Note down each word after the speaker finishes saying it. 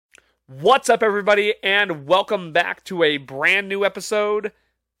What's up, everybody, and welcome back to a brand new episode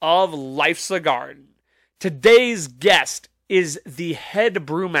of Life's a Garden. Today's guest is the head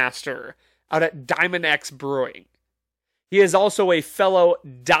brewmaster out at Diamond X Brewing. He is also a fellow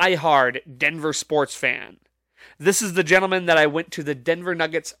diehard Denver sports fan. This is the gentleman that I went to the Denver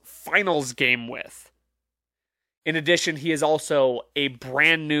Nuggets finals game with. In addition, he is also a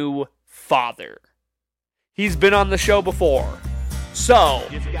brand new father. He's been on the show before. So,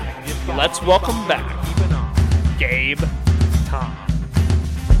 let's welcome back Gabe, Thom.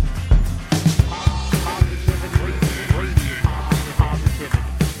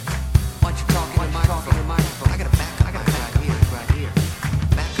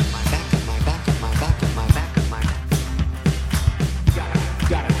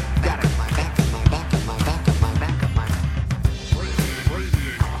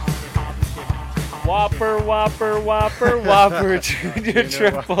 Whopper, Junior,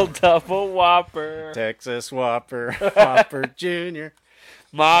 triple, double, Whopper. Texas Whopper, Whopper Junior.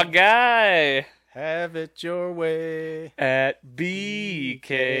 My guy. Have it your way. At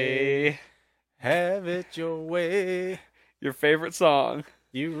BK. Have it your way. Your favorite song.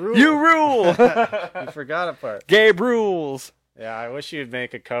 You rule. You rule. You forgot a part. Gabe rules. Yeah, I wish you'd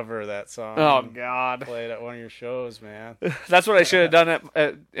make a cover of that song. Oh, God. Play it at one of your shows, man. That's what I should have done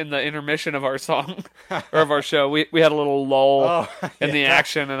in the intermission of our song, or of our show. We had a little lull in the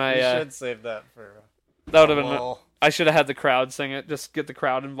action, and You should save that for that would have been. lull. I should have had the crowd sing it. Just get the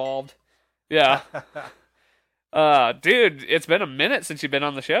crowd involved. Yeah. Dude, it's been a minute since you've been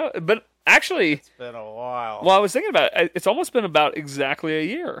on the show. But actually, It's been a while. well, I was thinking about it. It's almost been about exactly a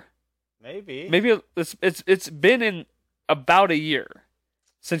year. Maybe. Maybe it's been in about a year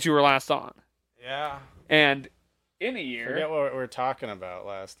since you were last on. Yeah. And in a year. Forget what we were talking about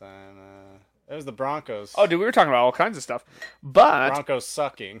last time. It was the Broncos. Oh, dude, we were talking about all kinds of stuff. But, Broncos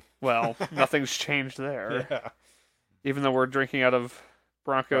sucking. well, nothing's changed there. Yeah. Even though we're drinking out of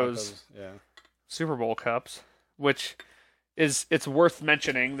Broncos Yeah. Super Bowl cups, which it's worth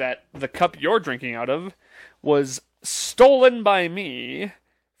mentioning that the cup you're drinking out of was stolen by me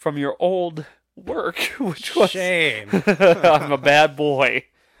from your old work, which was Shame. I'm a bad boy.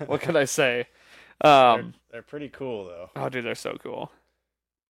 What can I say? They're pretty cool though. Oh, dude, they're so cool.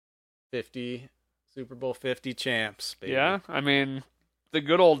 50 Super Bowl 50 champs, baby. Yeah, I mean, the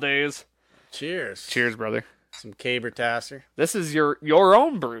good old days. Cheers. Cheers, brother. Some Caber Tasser. This is your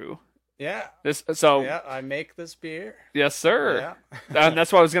own brew. Yeah. So I make this beer. yes, sir. Yeah. And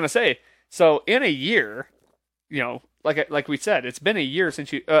that's what I was gonna say. So in a year, like we said, it's been a year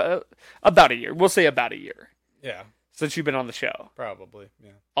since you about a year. We'll say about a year Yeah. since you've been on the show. Probably.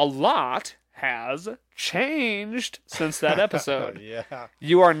 Yeah. A lot has changed since that episode. Yeah.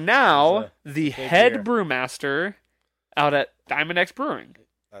 You are now It's a the big head year. brewmaster out at Diamond X Brewing.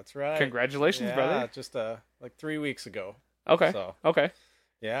 That's right. Congratulations, yeah, brother. Just like 3 weeks ago. Okay. So, Okay.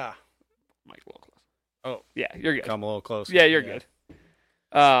 yeah. Mike, a little close. Oh, Yeah, you're good. come a little closer. Yeah, you're good.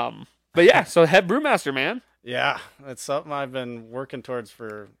 But yeah, so head brewmaster, man. Yeah, it's something I've been working towards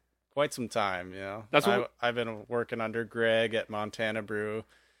for quite some time, That's what I've been working under Greg at Montana Brew.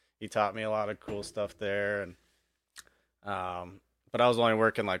 He taught me a lot of cool stuff there, and but I was only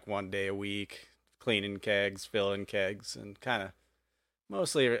working like 1 day a week, cleaning kegs, filling kegs, and kind of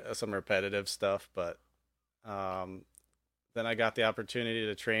mostly some repetitive stuff. But then I got the opportunity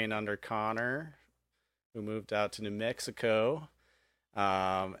to train under Connor, who moved out to New Mexico,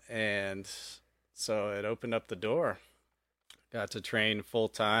 and so it opened up the door. Got to train full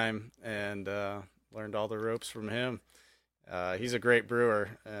time and learned all the ropes from him. He's a great brewer,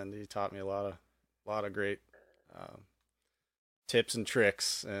 and he taught me a lot of great tips and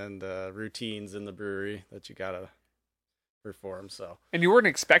tricks and routines in the brewery that you gotta perform. So, and you weren't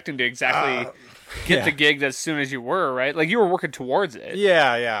expecting to exactly get the gig as soon as you were, right? Like you were working towards it.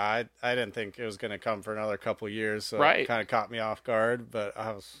 Yeah. I didn't think it was gonna come for another couple of years, so Right. it kind of caught me off guard. But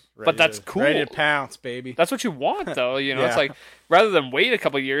I was ready. But that's cool. Ready to pounce, baby. That's what you want, though. It's Yeah. like rather than wait a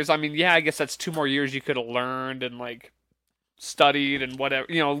couple of years. I mean, yeah, I guess that's 2 more years you could have learned and like studied and whatever.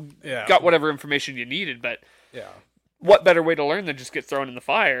 Yeah. Got whatever information you needed. But Yeah. what better way to learn than just get thrown in the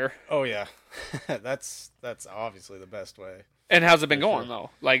fire? Oh yeah. that's obviously the best way. And how's it been For going sure. though?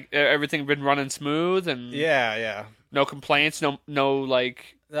 Like everything been running smooth and Yeah. no complaints, no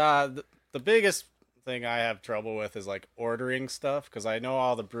like. The biggest thing I have trouble with is like ordering stuff, because I know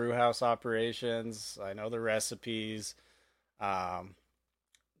all the brew house operations, I know the recipes,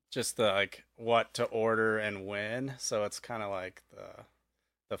 just the like what to order and when. So it's kind of like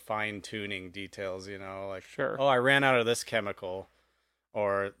the fine tuning details, like Sure. oh, I ran out of this chemical,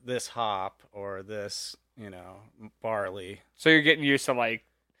 or this hop, or this barley. So you're getting used to like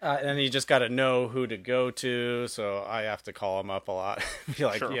And you just got to know who to go to. So I have to call them up a lot. Be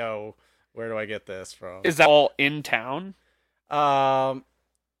like, Sure. yo, where do I get this from? Is that all in town?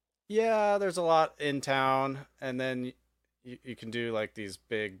 Yeah, there's a lot in town, and then you can do like these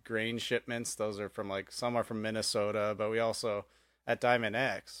big grain shipments. Those are from like some are from Minnesota, but we also at Diamond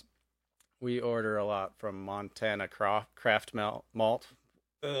X we order a lot from Montana craft malt.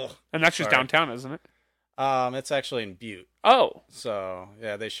 Ugh. And that's just Sorry. downtown, isn't it? It's actually in Butte. Oh, So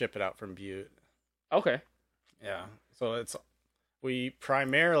yeah, they ship it out from Butte. okay. Yeah, so we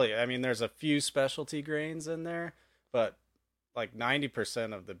primarily. I mean, there's a few specialty grains in there, but like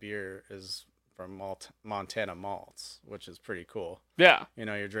 90% of the beer is from Montana malts, which is pretty cool. Yeah. You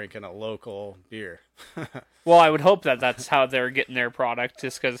know, you're drinking a local beer. Well, I would hope that that's how they're getting their product,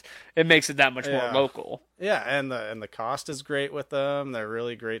 just because it makes it that much more Yeah. local. Yeah, and the cost is great with them. They're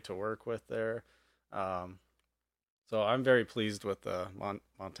really great to work with there. So I'm very pleased with the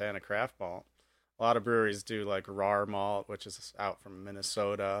Montana craft malt. A lot of breweries do like raw malt, which is out from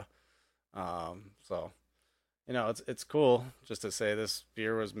Minnesota. So you know, it's cool just to say this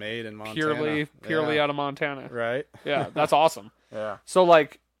beer was made in Montana. Purely Yeah. out of Montana. Right? Yeah, that's awesome. Yeah. So,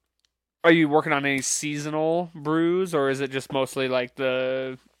 like, are you working on any seasonal brews, or is it just mostly like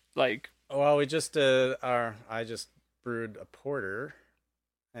the Well, I just brewed a porter,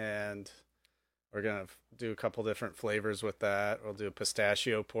 and we're gonna do a couple different flavors with that. We'll do a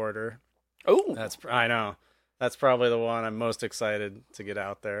pistachio porter. Oh, I know. That's probably the one I'm most excited to get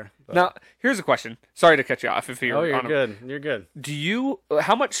out there. But... Now, here's a question. Sorry to cut you off. If you're you're good. You're good.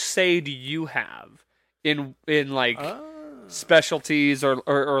 How much say do you have in like specialties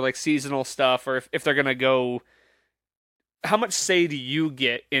or like seasonal stuff, or if they're gonna go? How much say do you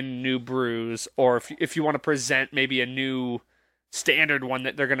get in new brews, or if you want to present maybe a new standard one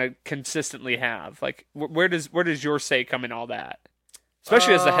that they're gonna consistently have? Like, where does your say come in all that?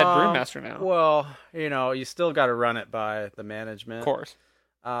 Especially as the head brewmaster now. Well, you know, you still got to run it by the management. Of course.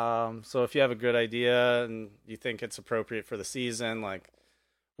 So if you have a good idea and you think it's appropriate for the season, like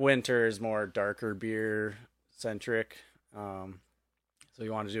winter is more darker beer centric. So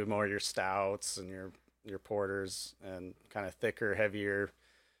you want to do more of your stouts and your porters and kind of thicker, heavier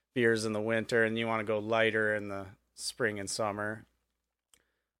beers in the winter, and you want to go lighter in the spring and summer.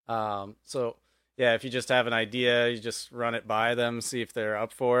 So yeah, if you just have an idea, you just run it by them, see if they're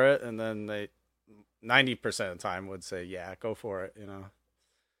up for it, and then they 90% of the time would say, yeah, go for it, you know,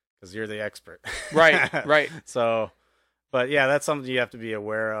 because you're the expert. Right. So, but yeah, that's something you have to be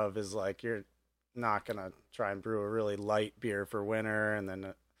aware of, is like you're not going to try and brew a really light beer for winter and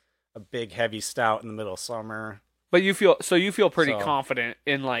then a big heavy stout in the middle of summer. But you feel pretty confident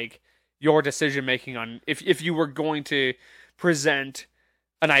in like your decision making on if you were going to present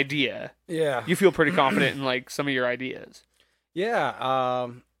an idea. Yeah. You feel pretty confident in like some of your ideas. Yeah.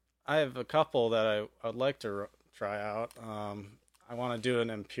 I have a couple that I'd like to try out. I want to do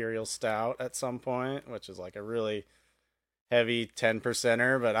an imperial stout at some point, which is like a really heavy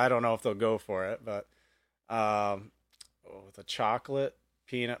 10%er, but I don't know if they'll go for it. But with a chocolate,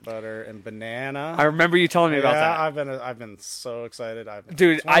 peanut butter, and banana. I remember you telling me about that. I've been so excited.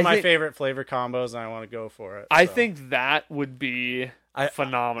 Dude, it's one of my favorite flavor combos, and I want to go for it. I think that would be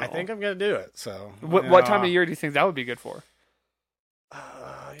phenomenal. I think I'm gonna do it. So what time of year do you think that would be good for?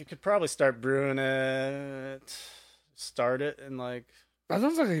 You could probably start brewing it. Start it in like that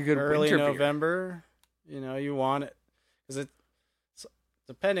sounds like a good early winter November. Beer. You know, you want it because it's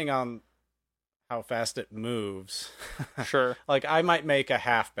depending on how fast it moves. Sure. Like I might make a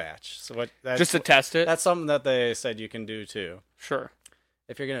half batch. So just to test it. That's something that they said you can do too. Sure.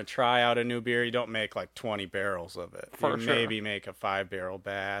 If you're gonna try out a new beer, you don't make like 20 barrels of it. Maybe make a 5-barrel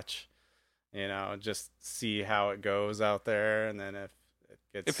batch. You know, just see how it goes out there, and then if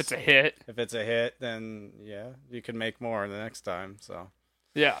it's a hit, then yeah, you can make more the next time. So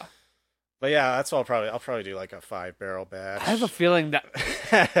yeah. But yeah, that's all. I'll probably do like a 5-barrel batch. I have a feeling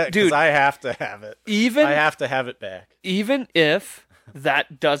that, dude, I have to have it. I have to have it back. Even if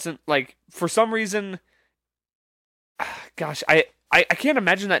that doesn't, like, for some reason, gosh, I can't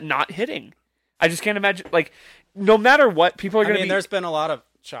imagine that not hitting. I just can't imagine, like, no matter what, people are going to be. There's been a lot of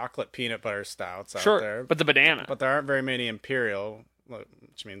chocolate peanut butter stouts out there. But the banana. But there aren't very many imperial,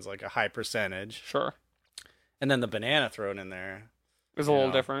 which means like a high percentage. Sure. And then the banana thrown in there is a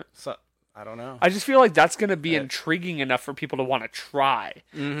little different. So I don't know. I just feel like that's going to be intriguing enough for people to want to try.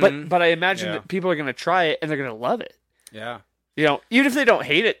 Mm-hmm. But I imagine that people are going to try it and they're going to love it. Yeah. You know, even if they don't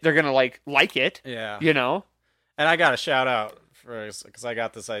hate it, they're going to like it. Yeah. You know? And I got a shout out because I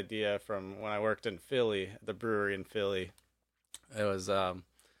got this idea from when I worked in Philly, the brewery in Philly. It was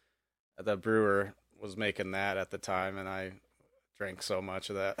the brewer was making that at the time, and I drank so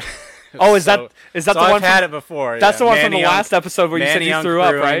much of that. Oh, is that the one? I've had it before. That's the one from the Manny last episode where you said you threw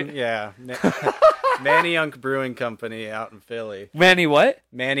up, right? Yeah. Manny Unk Brewing Company out in Philly. Manny what?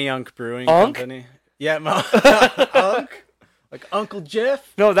 Manny Unk Brewing Unk? Company. Yeah, Unk. Like Uncle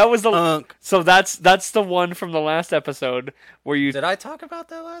Jeff? No, that was the Unk. So that's the one from the last episode where you. Did I talk about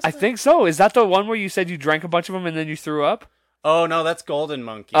that last I time? think so. Is that the one where you said you drank a bunch of them and then you threw up? Oh no, that's Golden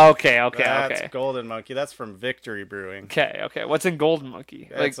Monkey. Okay. That's Golden Monkey. That's from Victory Brewing. Okay. What's in Golden Monkey?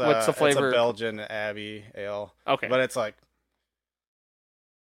 Like, what's the flavor? It's a Belgian Abbey ale. Okay. But it's like,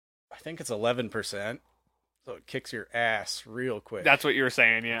 I think it's 11%. So it kicks your ass real quick. That's what you were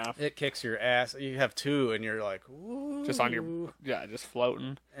saying, yeah. It kicks your ass. You have two, and you're like, ooh. Just on your, just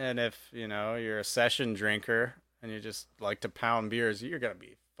floating. And if, you're a session drinker, and you just like to pound beers, you're going to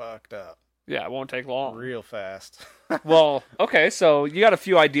be fucked up. Yeah, it won't take long. Real fast. Well, okay, so you got a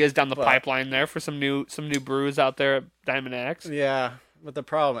few ideas down the pipeline there for some new brews out there at Diamond X. Yeah, but the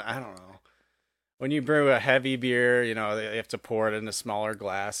problem, I don't know. When you brew a heavy beer, you have to pour it into smaller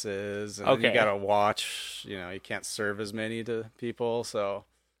glasses, and then you got to watch, you can't serve as many to people, so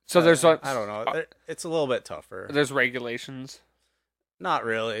there's I don't know. It's a little bit tougher. There's regulations. Not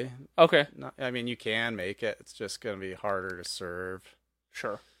really. Okay. You can make it. It's just going to be harder to serve.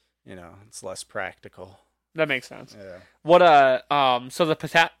 Sure. It's less practical. That makes sense. Yeah. What so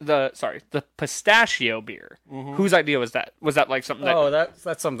the pistachio beer. Mm-hmm. Whose idea was that? Was that like something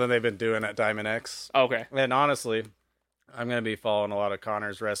that's something they've been doing at Diamond X. Okay. And honestly, I'm going to be following a lot of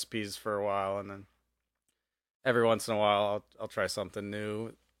Connor's recipes for a while, and then every once in a while I'll try something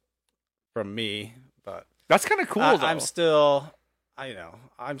new from me, but that's kind of cool though. I'm still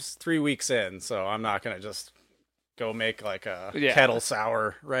I'm 3 weeks in, so I'm not going to just go make like a kettle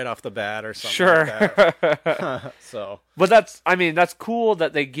sour right off the bat or something. Sure. Like that. But that's cool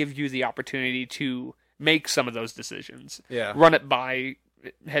that they give you the opportunity to make some of those decisions. Yeah. Run it by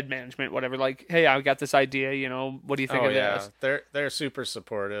head management, whatever. Like, hey, I got this idea. What do you think of this? They're super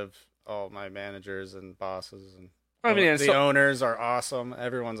supportive. All my managers and bosses and the owners are awesome.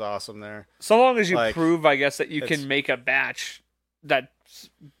 Everyone's awesome there. So long as you prove, I guess, that you can make a batch that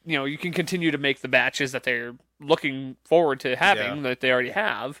you can continue to make the batches that they're looking forward to having that they already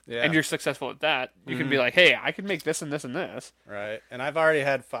have, and you're successful at that, you can be like, hey, I can make this and this and this. Right. And I've already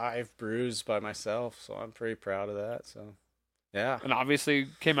had 5 brews by myself, so I'm pretty proud of that. So, yeah. And obviously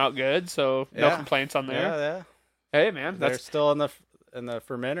came out good, so no complaints on there. Yeah. Hey, man. They're still in the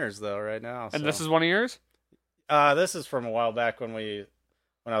fermenters, though, right now. And this is one of yours? This is from a while back when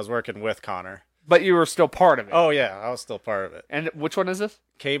I was working with Connor. But you were still part of it. Oh, yeah. I was still part of it. And which one is this?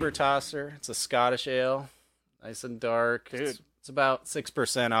 Caber Tosser. It's a Scottish ale. Nice and dark. Dude. It's about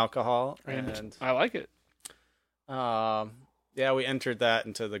 6% alcohol. And I like it. We entered that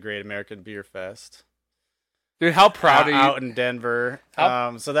into the Great American Beer Fest. Dude, how proud are you? Out in Denver.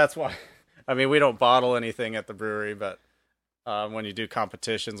 So that's why. We don't bottle anything at the brewery, but when you do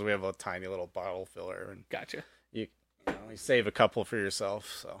competitions, we have a tiny little bottle filler. And gotcha. You save a couple for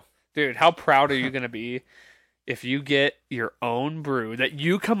yourself. So, dude, how proud are you going to be if you get your own brew that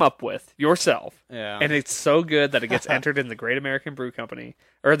you come up with yourself, and it's so good that it gets entered in the Great American Brew Company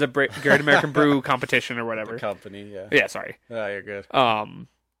or the Great American Brew Competition or whatever. The company, yeah. Yeah, sorry. Oh, you're good. And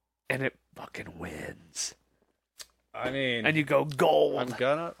it fucking wins. And you go gold.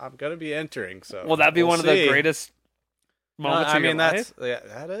 I'm gonna be entering. So will that be one of the greatest moments of your life?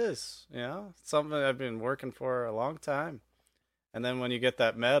 That is. Something I've been working for a long time. And then when you get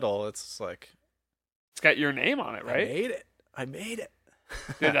that medal, it's like, it's got your name on it, right? I made it.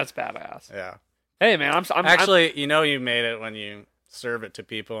 Dude, that's badass. Yeah. Hey, man, I'm actually, you made it when you serve it to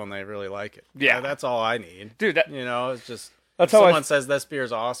people and they really like it. Yeah. That's all I need. Dude, it's just, that's if someone says this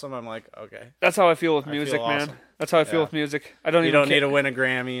beer's awesome, I'm like, okay. That's how I feel with music, man. Awesome. That's how I feel with music. I don't You don't need to win a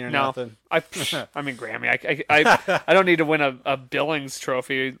Grammy or nothing. Grammy. I don't need to win a Billings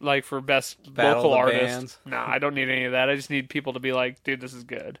trophy like for best local artist. No, I don't need any of that. I just need people to be like, dude, this is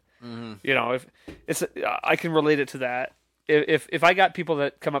good. Mm-hmm. If it's, I can relate it to that. If I got people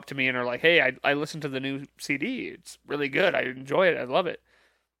that come up to me and are like, hey, I listened to the new CD. It's really good. I enjoy it. I love it.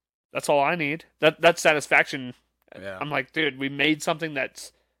 That's all I need. That's satisfaction. Yeah. I'm like, dude, we made something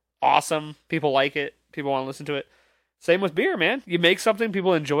that's awesome. People like it. People want to listen to it. Same with beer, man. You make something,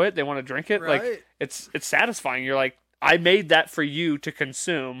 people enjoy it. They want to drink it. Right. Like it's satisfying. You're like, I made that for you to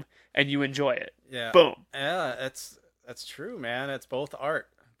consume, and you enjoy it. Yeah. Boom. Yeah, that's true, man. It's both art.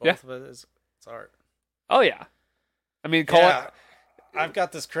 Both of it it's art. Oh yeah. I've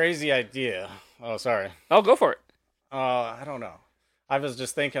got this crazy idea. Oh, sorry. Oh, go for it. I don't know. I was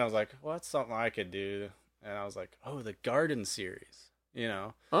just thinking. I was like, what's something I could do? And I was like, the garden series.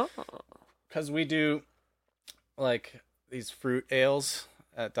 Oh. Because we do, like, these fruit ales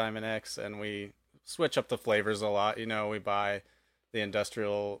at Diamond X, and we switch up the flavors a lot. We buy the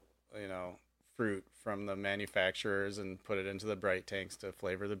industrial, fruit from the manufacturers and put it into the bright tanks to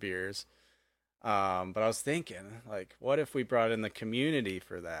flavor the beers. But I was thinking, like, what if we brought in the community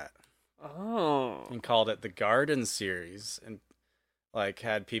for that? Oh. And called it the Garden Series, and like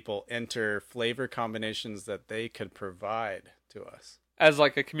had people enter flavor combinations that they could provide to us. As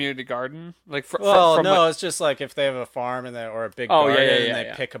like a community garden? Like it's just like if they have a farm or a big garden and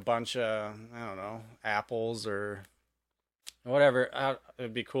they pick a bunch of, I don't know, apples or whatever.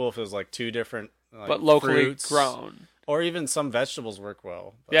 It'd be cool if it was like two different but locally fruits, grown. Or even some vegetables work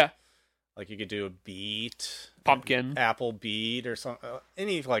well. Yeah. Like you could do a beet, pumpkin, apple beet, or some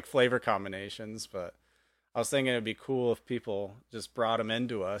any like flavor combinations. But I was thinking it'd be cool if people just brought them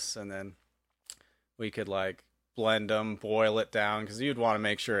into us, and then we could like blend them, boil it down, because you'd want to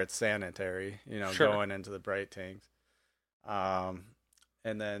make sure it's sanitary, Sure. going into the bright tanks. And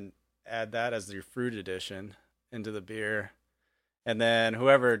then add that as your fruit addition into the beer, and then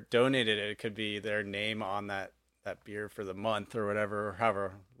whoever donated it could be their name on that beer for the month or whatever, or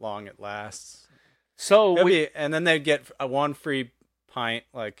however long it lasts. So and then they'd get one free pint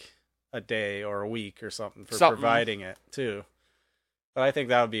like a day or a week or something for providing it too. But I think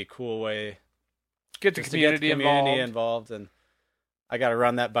that would be a cool way get the community involved. And I got to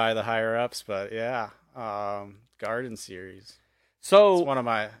run that by the higher ups, but yeah, Garden Series. So it's one of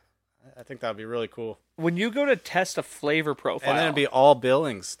my. I think that would be really cool. When you go to test a flavor profile, and then it'd be all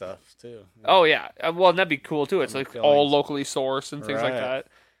billing stuff too. Oh yeah, well that'd be cool too. It's like all locally sourced and things like that.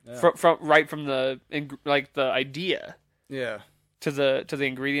 Yeah. From the idea. Yeah. To the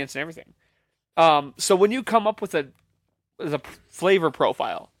ingredients and everything. So when you come up with a flavor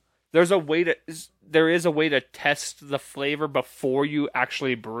profile, there is a way to test the flavor before you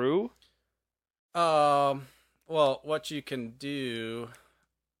actually brew. Well, what you can do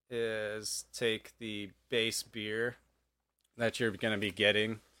is take the base beer that you're going to be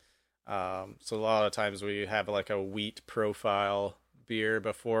getting. So a lot of times we have like a wheat profile beer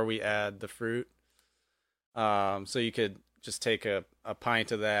before we add the fruit. So you could just take a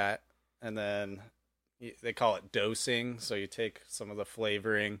pint of that, and then they call it dosing. So you take some of the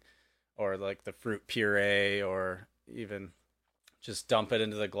flavoring or like the fruit puree, or even just dump it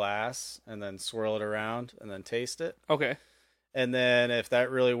into the glass and then swirl it around and then taste it. Okay. And then if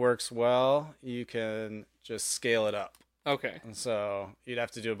that really works well, you can just scale it up. Okay. And so you'd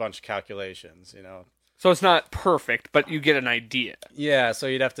have to do a bunch of calculations, So it's not perfect, but you get an idea. Yeah, so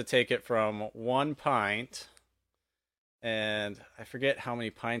you'd have to take it from 1 pint, and I forget how many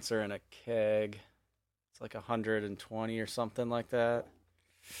pints are in a keg. It's like 120 or something like that.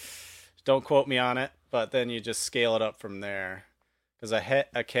 Don't quote me on it, but then you just scale it up from there. Because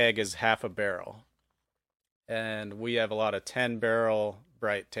a keg is half a barrel. And we have a lot of 10-barrel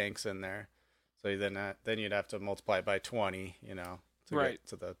bright tanks in there. So then you'd have to multiply it by 20, to get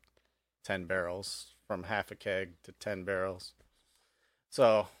to the 10 barrels, from half a keg to 10 barrels.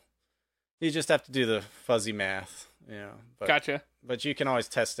 So you just have to do the fuzzy math, But, gotcha. But you can always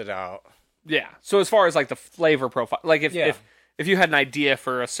test it out. Yeah. So as far as like the flavor profile, like if you had an idea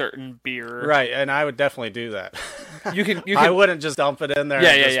for a certain beer, right? And I would definitely do that. You can. I wouldn't just dump it in there.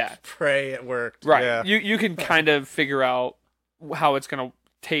 And just pray it worked. Right. Yeah. You can kind of figure out how it's gonna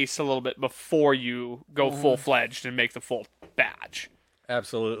taste a little bit before you go full fledged and make the full batch.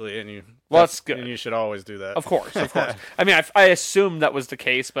 Absolutely, that's good. And you should always do that. Of course. I mean, I assumed that was the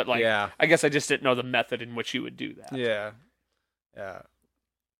case, but I guess I just didn't know the method in which you would do that. Yeah,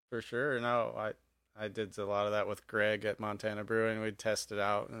 for sure. No, I did a lot of that with Greg at Montana Brewing. We'd test it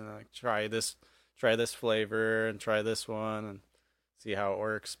out and try this flavor and try this one and see how it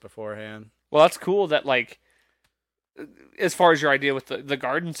works beforehand. Well, that's cool that as far as your idea with the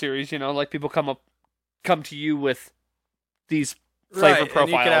garden series, people come to you with these flavor profiles.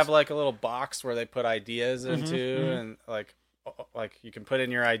 And you could have like a little box where they put ideas into, and like you can put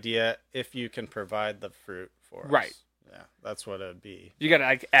in your idea if you can provide the fruit for us. Right. Yeah, that's what it'd be. You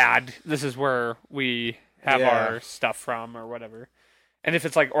gotta add, this is where we have our stuff from or whatever. And if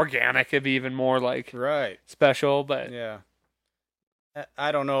it's like organic, it'd be even more special. But yeah,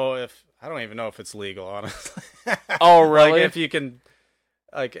 I don't even know if it's legal, honestly. Oh, really? If you can,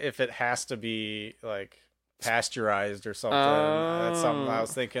 if it has to be pasteurized or something. That's something I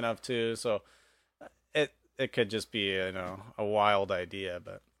was thinking of too. So it could just be a wild idea,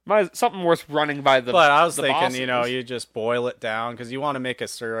 but something worth running by the. But I was thinking, bosses. You just boil it down because you want to make a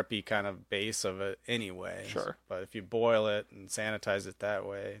syrupy kind of base of it anyway. Sure. But if you boil it and sanitize it that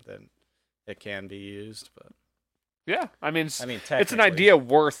way, then it can be used. But yeah, I mean, it's an technically, idea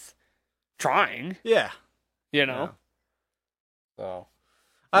worth trying. Yeah. Yeah. So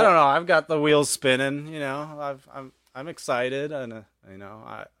I don't know. I've got the wheels spinning. I'm excited, and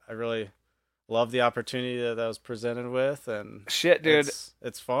I really love the opportunity that I was presented with, and shit, dude,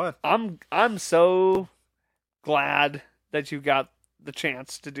 it's fun. I'm so glad that you got the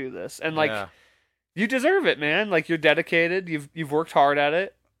chance to do this, and like you deserve it, man. Like you're dedicated. You've worked hard at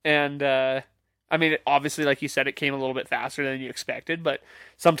it, and I mean, obviously, like you said, it came a little bit faster than you expected, but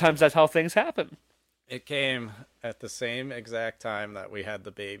sometimes that's how things happen. It came at the same exact time that we had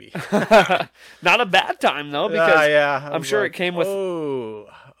the baby. Not a bad time though, because I'm sure it came with. Oh,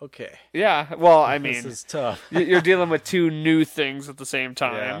 okay. Yeah, well, I mean, this is tough. You're dealing with two new things at the same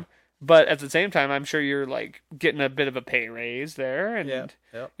time, but at the same time, I'm sure you're like getting a bit of a pay raise there, and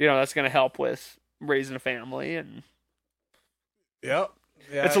that's going to help with raising a family, and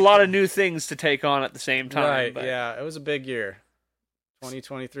it's a lot of new things to take on at the same time. Right? But, yeah, it was a big year.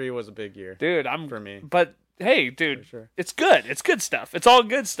 2023 was a big year, dude. For me. But hey, dude, sure. It's good. It's good stuff. It's all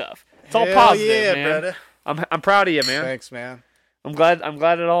good stuff. It's all positive, man. Brother. I'm proud of you, man. Thanks, man. I'm glad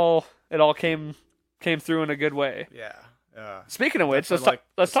it all came through in a good way. Yeah. Speaking of which,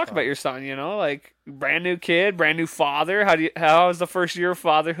 let's talk about your son. Like brand new kid, brand new father. How has the first year of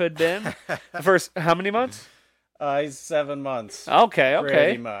fatherhood been? The first how many months? He's 7 months. Okay.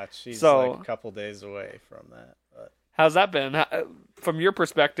 Pretty much. He's like a couple days away from that. But how's that been from your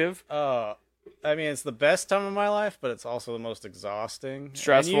perspective? I mean, it's the best time of my life, but it's also the most exhausting.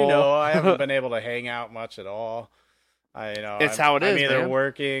 Stressful. And I haven't been able to hang out much at all. It's how it is, I'm either man.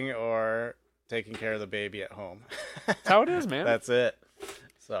 working or taking care of the baby at home. That's how it is, man. That's it.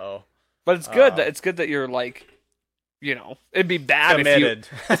 So, but it's good that you're like, it'd be bad committed.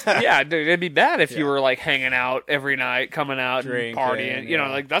 If you, yeah, dude, it'd be bad if you were like hanging out every night, coming out, drinking, and partying.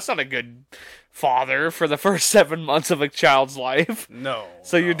 Like that's not a good father for the first 7 months of a child's life. No.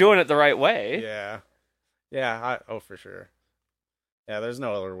 So you're doing it the right way. Yeah. For sure. Yeah, there's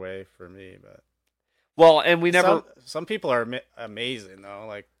no other way for me, but. Well, and we never. Some people are amazing though.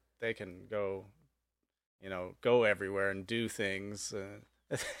 Like they can go everywhere and do things.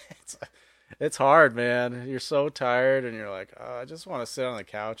 It's hard, man. You're so tired, and you're like, oh, I just want to sit on the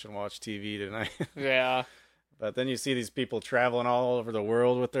couch and watch TV tonight. Yeah. But then you see these people traveling all over the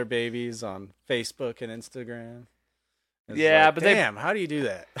world with their babies on Facebook and Instagram. It's but damn, how do you do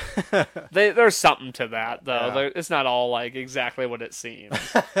that? There's something to that, though. Yeah. It's not all like exactly what it seems.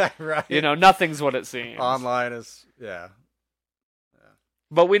 Right. Nothing's what it seems. Online is,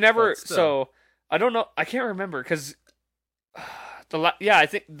 But we never. So I don't know. I can't remember because I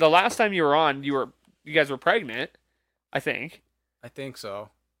think the last time you were on, you guys were pregnant. I think so.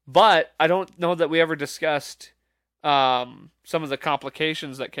 But I don't know that we ever discussed some of the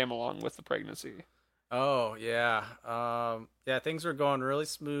complications that came along with the pregnancy. Oh, yeah. Things were going really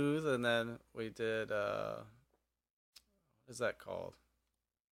smooth, and then we did, what is that called?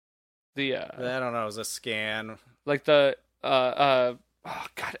 I don't know, it was a scan. Like the, oh,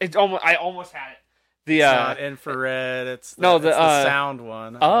 God, I almost had it. It's not infrared, it's the sound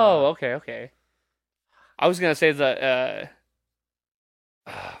one. Oh, okay. I was going to say the,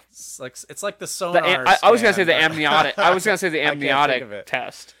 it's like the sonar. I was gonna say the amniotic. I was gonna say the amniotic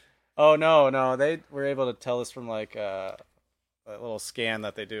test. Oh no! They were able to tell us from like a little scan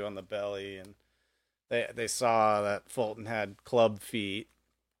that they do on the belly, and they saw that Fulton had club feet,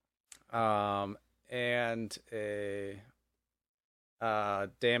 and a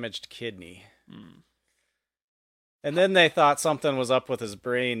damaged kidney. And then they thought something was up with his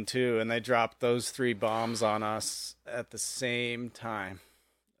brain too, and they dropped those 3 bombs on us at the same time.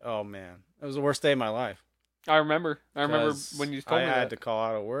 Oh man, it was the worst day of my life. I remember when you told me that. I had to call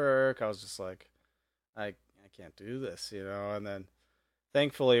out of work. I was just like, I can't do this, And then,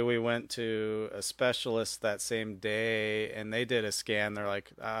 thankfully, we went to a specialist that same day, and they did a scan. They're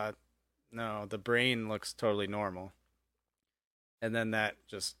like, no, the brain looks totally normal. And then that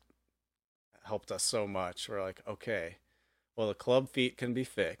just helped us so much. We're like, okay, well, the club feet can be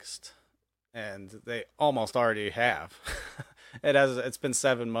fixed, and they almost already have. It's been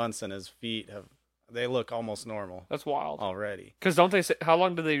 7 months, and his feet they look almost normal. That's wild already. Because don't they say, how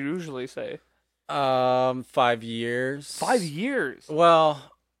long do they usually say? 5 years. 5 years.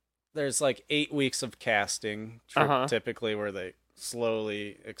 Well, there's like 8 weeks of casting, typically, where they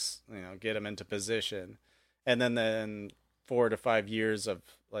slowly, get them into position, and then 4 to 5 years of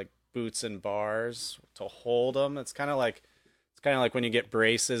like boots and bars to hold them. It's kind of like when you get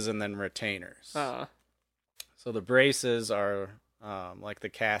braces and then retainers. So the braces are like the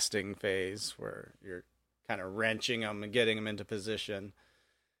casting phase where you're kind of wrenching them and getting them into position.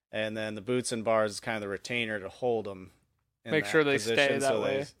 And then the boots and bars is kind of the retainer to hold them in Make sure they stay that so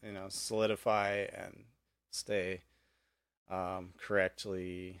way. They, solidify and stay.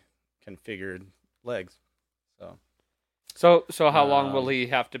 correctly configured legs. So how long will he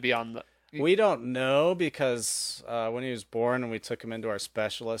have to be on the? We don't know because when he was born, we took him into our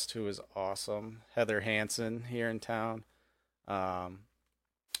specialist, who is awesome, Heather Hansen here in town.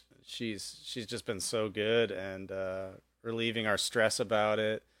 She's just been so good and relieving our stress about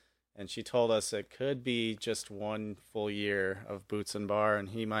it. And she told us it could be just 1 full year of boots and bar, and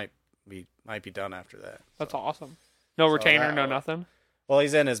he might be done after that. That's awesome. No retainer, no nothing. Well,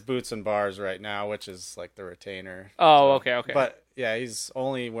 he's in his boots and bars right now, which is like the retainer. Oh, okay. But yeah, he's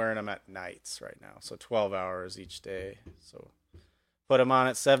only wearing them at nights right now, so 12 hours each day. So put him on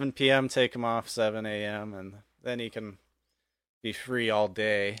at 7 p.m., take him off 7 a.m., and then he can be free all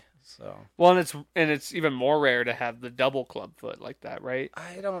day. So well, and it's even more rare to have the double club foot like that, right?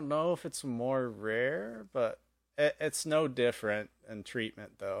 I don't know if it's more rare, but it's no different in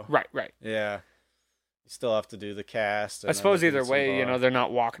treatment, though. Right. Yeah. You still have to do the cast. I suppose either way, they're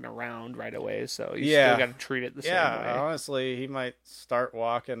not walking around right away, so you still got to treat it the same way. Yeah, honestly, he might start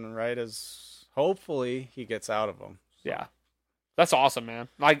walking right as hopefully he gets out of them. So. Yeah, that's awesome, man.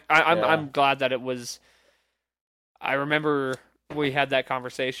 I'm glad that it was. I remember we had that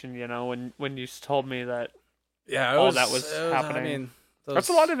conversation, when you told me that. Yeah, that was happening. That's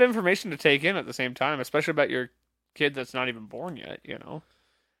a lot of information to take in at the same time, especially about your kid that's not even born yet.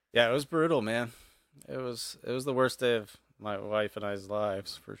 Yeah, it was brutal, man. It was the worst day of my wife and I's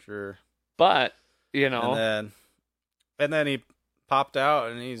lives for sure. But and then he popped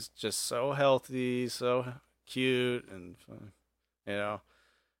out, and he's just so healthy, so cute, and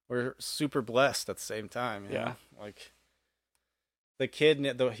we're super blessed at the same time. You know? Like the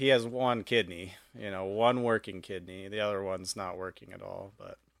kidney, he has one kidney, one working kidney. The other one's not working at all.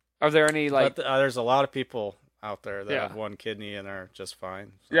 But are there any there's a lot of people out there that have one kidney and are just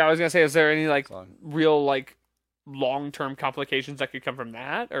fine. So. Yeah, I was gonna say, is there any real long-term complications that could come from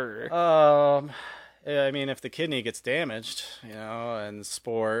that, or? I mean, if the kidney gets damaged, in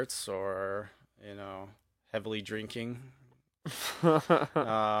sports or heavily drinking,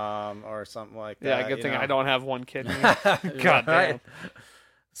 or something like that. Yeah, good thing I don't have one kidney. God damn.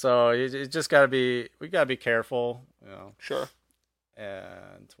 So you just we gotta be careful. Sure.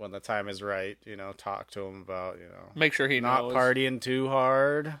 And when the time is right, talk to him about, make sure he not knows. partying too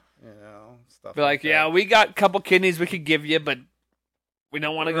hard, stuff. Be like, yeah, we got a couple kidneys we could give you, but we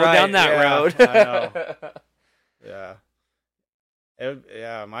don't want to go down that road. I know.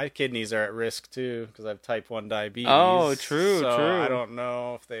 Yeah. My kidneys are at risk too because I have type 1 diabetes. Oh, true. I don't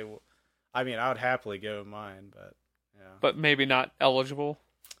know if they. I mean, I would happily give them mine, but But maybe not eligible.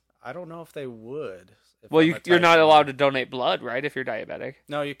 I don't know if they would. Well, you're not allowed to donate blood, right? If you're diabetic.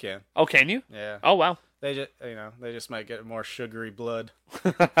 No, you can. Oh, can you? Yeah. Oh, wow. They just might get more sugary blood.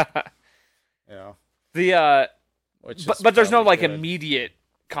 The but there's no good. immediate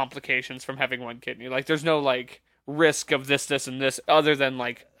complications from having one kidney. There's no risk of this, and this, other than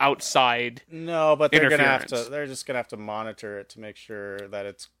outside. No, but they're just gonna have to monitor it to make sure that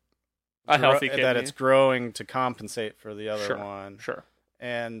it's a healthy kidney, that it's growing to compensate for the other one. Sure.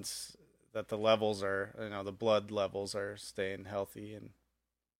 And that the levels are, the blood levels are staying healthy and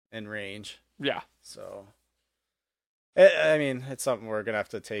in range. Yeah. So, I mean, it's something we're going to have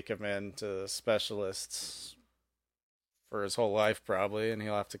to take him in to specialists for his whole life probably, and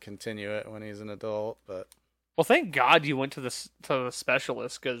he'll have to continue it when he's an adult. But well, thank God you went to the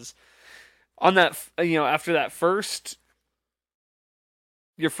specialist, because on that, after that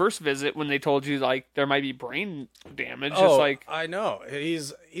your first visit, when they told you there might be brain damage, I know,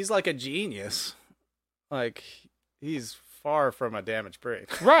 he's like a genius, he's far from a damaged brain,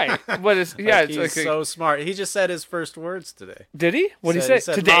 right? But it's he's so smart. He just said his first words today. Did he? What did he say?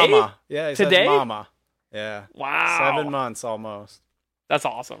 Said Today? Mama. Yeah, he today. Said Mama. Yeah. Wow. 7 months almost. That's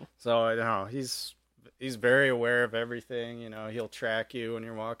awesome. So I know he's very aware of everything. He'll track you when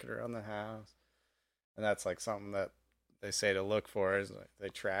you're walking around the house, and that's something that they say to look for, is they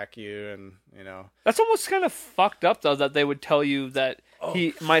track you, and that's almost kind of fucked up though, that they would tell you that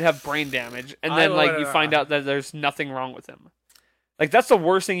he might have brain damage, and then you find out that there's nothing wrong with him. That's the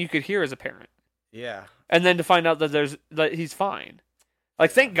worst thing you could hear as a parent. Yeah. And then to find out that he's fine.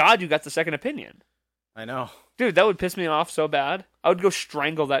 Thank God you got the second opinion. I know. Dude, that would piss me off so bad. I would go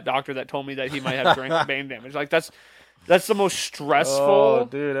strangle that doctor that told me that he might have brain damage. That's the most stressful. Oh,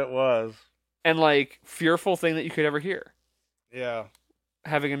 dude, it was. And fearful thing that you could ever hear. Yeah.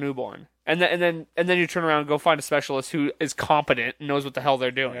 Having a newborn. And then you turn around and go find a specialist who is competent and knows what the hell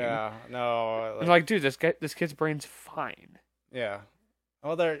they're doing. Yeah. No. And dude, this kid's brain's fine. Yeah.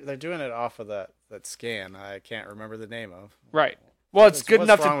 Well, they're doing it off of that scan I can't remember the name of. Right. Well, it's good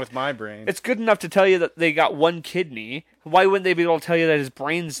enough What's wrong with my brain? It's good enough to tell you that they got one kidney. Why wouldn't they be able to tell you that his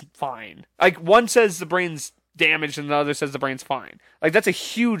brain's fine? Like, one says the brain's damaged and the other says the brain's fine. Like, that's a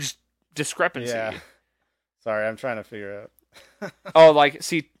huge discrepancy. Yeah. Sorry, I'm trying to figure out. Oh, like,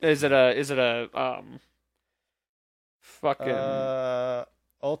 see, is it a fucking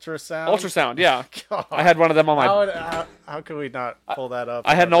ultrasound? ultrasound? Yeah. God. I had one of them on my. How could we not pull that up?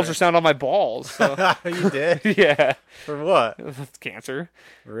 I had an ultrasound on my balls. So. You did? Yeah. For what? Cancer.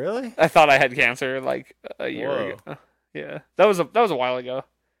 Really? I thought I had cancer like a year Whoa. ago. Yeah, that was a while ago.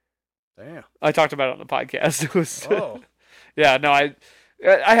 Damn. I talked about it on the podcast. It was. Oh. Yeah. No, I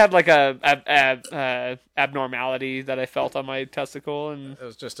had like a abnormality that I felt on my testicle, and It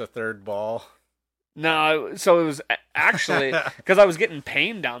was just a third ball. no, so it was actually because I was getting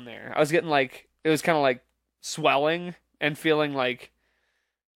pain down there. I was getting like it was kind of like swelling and feeling like.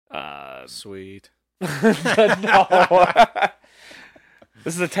 Sweet. No.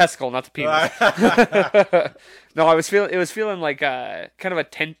 This is a testicle, not the penis. No, I was feeling. It was feeling like kind of a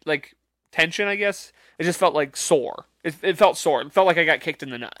tension, I guess. It just felt like sore. It felt sore. It felt like I got kicked in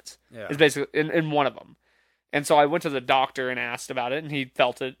the nuts. Yeah. It's basically in one of them. And so I went to the doctor and asked about it, and he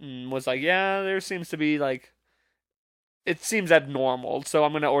felt it and was like, "Yeah, there seems to be like, it seems abnormal. So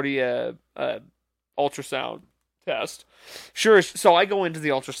I'm gonna order you a ultrasound test." Sure. So I go into the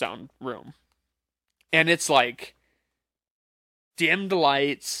ultrasound room, and it's like dimmed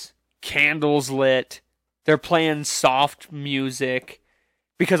lights, candles lit. They're playing soft music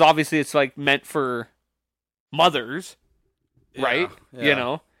because obviously it's like meant for mothers, right? Yeah. You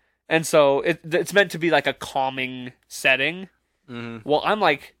know, and so it's meant to be like a calming setting. Mm-hmm. Well, I'm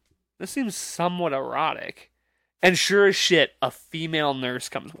like, this seems somewhat erotic, and sure as shit, a female nurse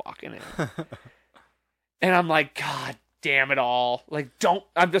comes walking in, and I'm like, God damn it all! Like,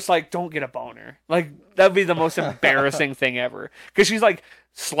 I'm just like, don't get a boner. Like, that'd be the most embarrassing thing ever. Because she's like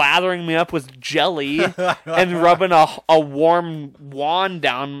slathering me up with jelly and rubbing a warm wand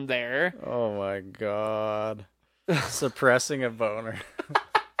down there. Oh my God. Suppressing a boner.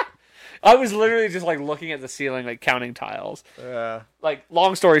 I was literally just like looking at the ceiling, like counting tiles. Yeah. Like,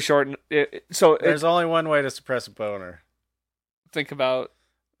 long story short, There's only one way to suppress a boner. think about.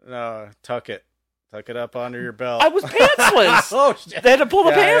 No, tuck it. Tuck it up under your belt. I was pantsless. Oh shit! They had to pull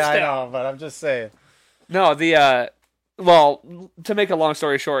the pants I down. know, but I'm just saying. No, well, to make a long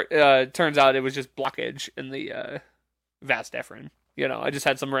story short, turns out it was just blockage in the vas deferens. You know, I just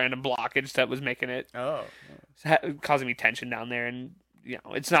had some random blockage that was making it, causing me tension down there, and you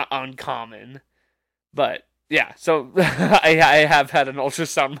know, it's not uncommon, but yeah. So I have had an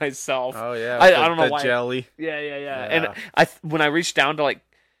ultrasound myself. Oh yeah, I don't know the why. jelly. Yeah. And when I reached down to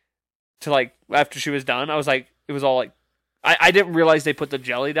after she was done, I was like, it was all like, I didn't realize they put the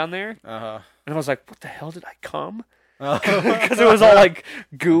jelly down there, and I was like, what the hell did I come? Because it was all like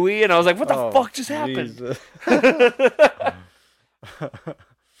gooey, and I was like, what the fuck just happened?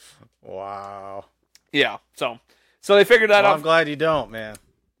 Wow. Yeah, so they figured that out. I'm glad you don't, man.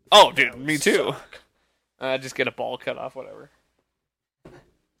 Oh, dude, me too. Just get a ball cut off, whatever.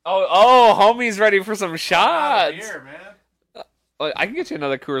 Oh, homie's ready for some shots. Here, man. I can get you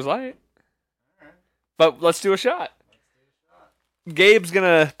another Coors Light. But let's do a shot. Gabe's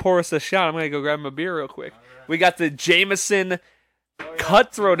gonna pour us a shot. I'm gonna go grab him a beer real quick. Right. We got the Jameson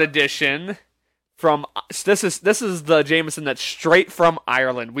Cutthroat Edition from. This is the Jameson that's straight from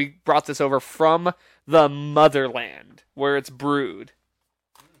Ireland. We brought this over from the motherland where it's brewed.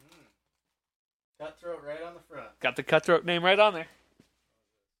 Mm-hmm. Cutthroat right on the front. Got the Cutthroat name right on there.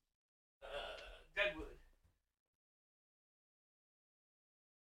 Deadwood.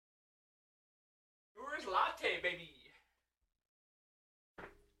 Latte, baby.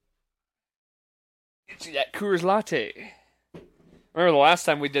 Get you that Coors Latte. Remember the last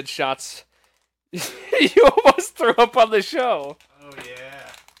time we did shots, you almost threw up on the show. Oh, yeah.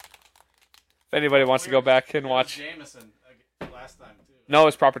 If anybody wants to go back and watch. Jameson last time, too. No, it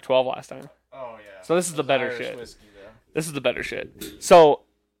was proper 12 last time. Oh, yeah. So this is the better Irish shit. whiskey, though. This is the better shit. So,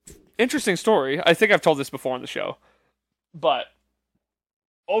 interesting story. I think I've told this before on the show. But,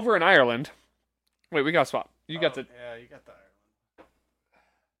 over in Ireland. Wait, we got a swap. You got the Ireland.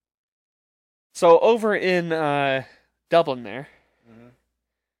 So over in Dublin there,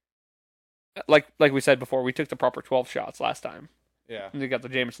 like we said before, we took the proper 12 shots last time. Yeah. And they got the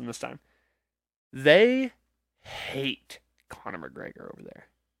Jameson this time. They hate Conor McGregor over there.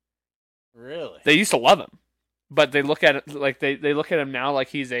 Really? They used to love him, but they look at it like they look at him now like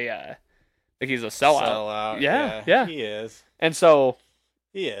he's a sellout. Yeah. He is. And so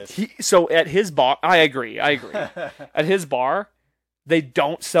he is. So at his bar, I agree. At his bar, they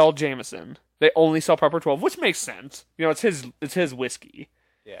don't sell Jameson They only sell Proper 12, which makes sense. You know, it's his whiskey.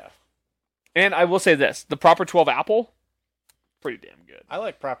 Yeah. And I will say this, the Proper 12 apple, pretty damn good. I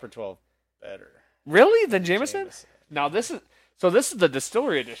like Proper 12 better. Really? Than Jameson? Now this is the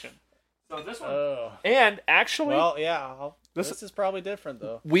distillery edition. So this one. Oh. And actually, Well, yeah. This is probably different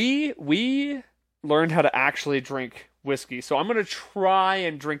though. we learned how to actually drink whiskey. So I'm going to try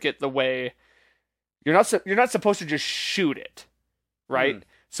and drink it the way you're not supposed to just shoot it, right?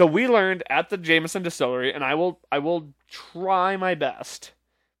 So we learned at the Jameson distillery, and I will try my best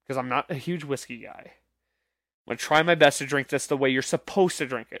because I'm not a huge whiskey guy. I'm going to try my best to drink this the way you're supposed to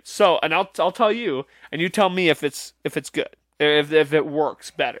drink it. So, and I'll tell you, and you tell me if it's good, if it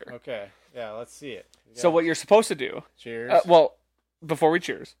works better. Okay. Yeah, let's see it. So what you're supposed to do? Cheers. Well, before we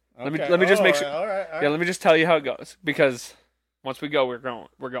cheers, okay. let me just make sure. All right. Yeah, let me just tell you how it goes because once we go, we're going.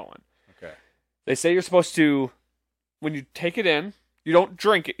 Okay. They say you're supposed to, when you take it in, you don't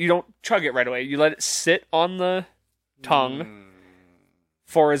drink it, you don't chug it right away. You let it sit on the tongue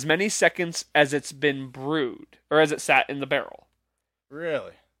for as many seconds as it's been brewed or as it sat in the barrel.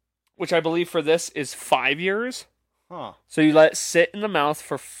 Really? Which I believe for this is 5 years. Huh. So you let it sit in the mouth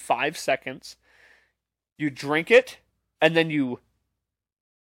for 5 seconds. You drink it, and then you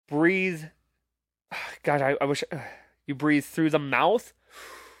breathe. God, I wish you breathe through the mouth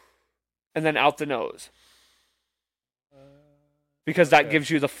and then out the nose. Because that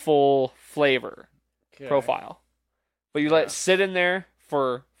gives you the full flavor profile. But you let it sit in there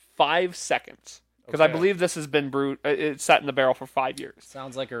for 5 seconds. Because I believe this has been brewed, it sat in the barrel for 5 years.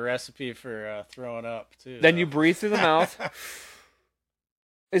 Sounds like a recipe for throwing up, too. Then you breathe through the mouth.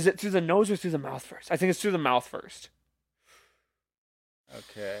 Is it through the nose or through the mouth first? I think it's through the mouth first.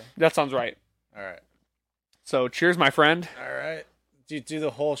 Okay. That sounds right. All right. So, cheers, my friend. All right. Do you do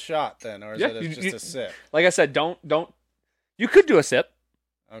the whole shot then, or is it just a sip? Like I said, don't. You could do a sip.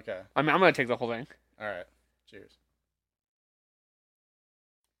 Okay. I mean, I'm going to take the whole thing. All right. Cheers.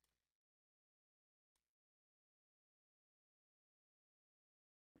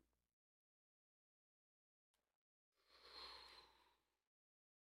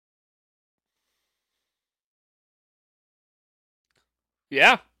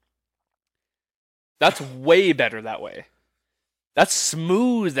 Yeah. That's way better that way. That's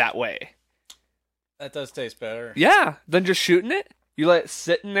smooth that way. That does taste better. Yeah, than just shooting it. You let it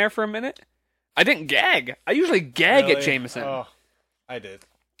sit in there for a minute. I didn't gag. I usually gag at Jameson. Oh, I did.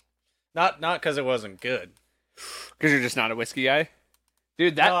 Not because it wasn't good. Because you're just not a whiskey guy?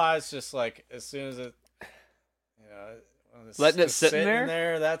 Dude, No, it's just like, as soon as it... when it's letting it just sit in sitting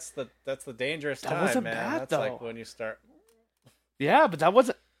there? that's the dangerous time, wasn't man. bad, That's though. like when you start... Yeah, but that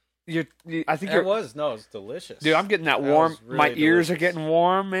wasn't... I think it was. No, it's delicious. Dude, I'm getting that That warm. was really My ears are delicious. getting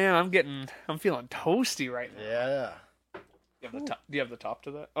warm, man. I'm feeling toasty right now. Yeah. You have the top, do you have the top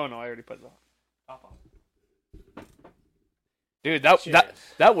to that? Oh no, I already put the top on. Dude,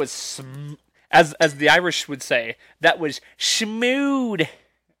 that was as the Irish would say, that was schmood.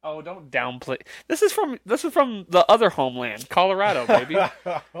 Oh, don't downplay. This is from the other homeland, Colorado, baby.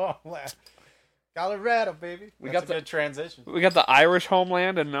 Colorado, baby. We That's got a good transition. We got the Irish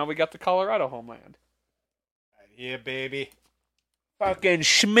homeland, and now we got the Colorado homeland. Yeah, baby. Fucking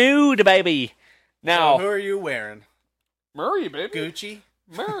schmood, baby. Now, So who are you wearing? Murray, baby. Gucci?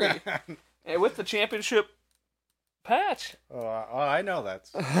 Murray. And with the championship patch. Oh, I know that.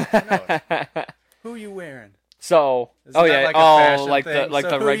 I know it. Who are you wearing? So, Isn't that like a fashion thing? So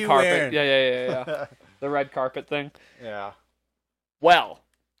the who red you carpet. wearing? Yeah. The red carpet thing. Yeah. Well,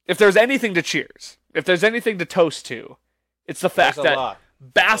 if there's anything to cheers, if there's anything to toast to, it's the fact There's a that lot.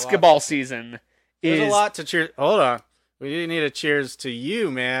 basketball season is... There's a lot to cheers. Hold on. We need a cheers to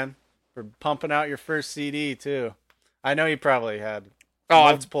you, man, for pumping out your first CD, too. I know you probably had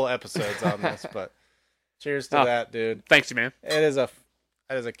multiple episodes on this, but cheers to that, dude. Thanks, man. That is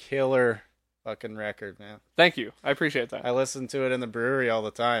a killer fucking record, man. Thank you. I appreciate that. I listen to it in the brewery all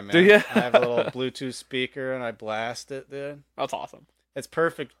the time, man. Do you? I have a little Bluetooth speaker and I blast it, dude. That's awesome. It's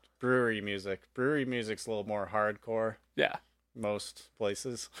perfect brewery music. Brewery music's a little more hardcore. Yeah. Most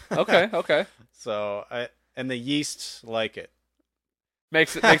places. Okay. So and the yeast like it.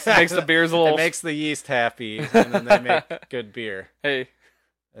 Makes the beers a little... It makes the yeast happy, and then they make good beer. Hey.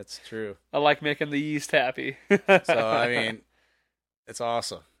 That's true. I like making the yeast happy. So, I mean, it's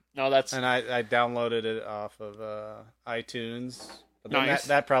awesome. No, that's... And I downloaded it off of iTunes. But then Nice.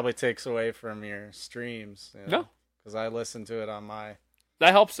 that probably takes away from your streams. You know? No. Because I listen to it on my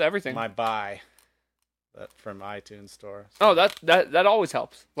That helps everything. buy that from iTunes store. Oh, that always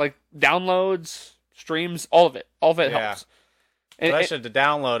helps. Like downloads, streams, all of it Yeah. helps. But And I should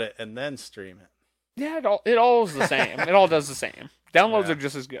download it and then stream it. yeah, it all is the same. It all does the same. Downloads Yeah. are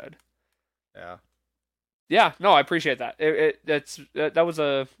just as good. Yeah. Yeah, no, I appreciate that. That was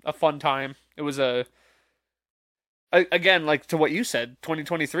a fun time. It was again, like to what you said,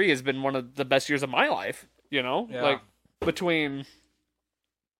 2023 has been one of the best years of my life, Yeah. Like between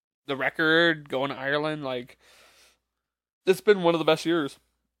the record, going to Ireland, like it's been one of the best years.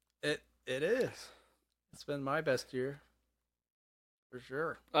 It is. It's been my best year. For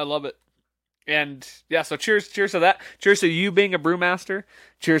sure. I love it. And yeah, so cheers to that. Cheers to you being a brewmaster.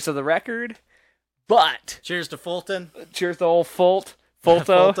 Cheers to the record. But cheers to Fulton. Cheers to old Fulto.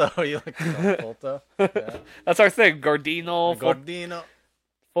 Fulto, you like Fulto? Yeah. That's our thing. Gordino.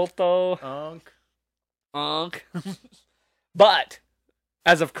 Fulto. Onk. But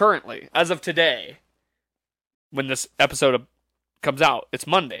as of today, when this episode comes out, it's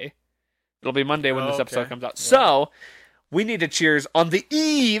Monday. It'll be Monday when this episode comes out. Yeah. So we need to cheers on the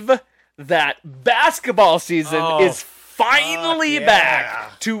eve that basketball season is finally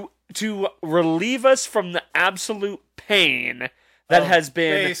back to relieve us from the absolute pain that has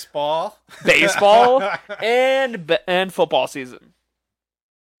been baseball and football season.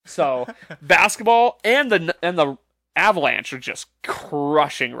 So basketball and the Avalanche are just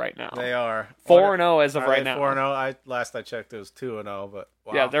crushing right now. They are 4-0 as of right now. 4-0. Last I checked, it was 2-0. But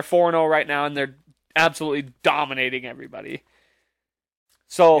wow. Yeah, they're 4-0 right now, and they're absolutely dominating everybody.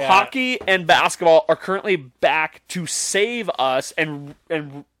 So hockey and basketball are currently back to save us and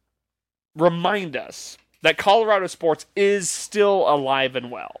remind us that Colorado sports is still alive and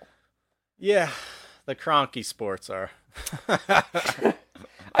well. Yeah, the Kroenke sports are.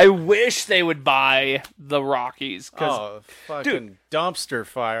 I wish they would buy the Rockies. Fucking dumpster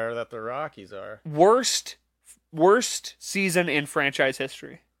fire that the Rockies are. Worst season in franchise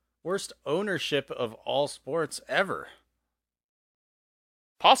history. Worst ownership of all sports ever.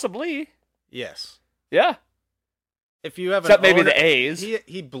 Possibly. Yes. Yeah. If you have except maybe the A's.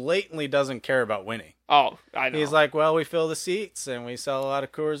 He blatantly doesn't care about winning. Oh, I know. He's like, well, we fill the seats and we sell a lot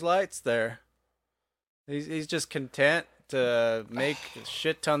of Coors Lights there. He's just content to make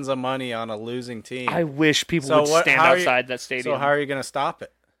shit tons of money on a losing team. I wish people would stand outside that stadium. So how are you going to stop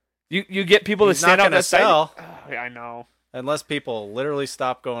it? You get people to stand out that stadium. Oh, I know. Unless people literally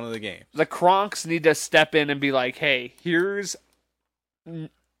stop going to the game. The Kronks need to step in and be like, hey, here's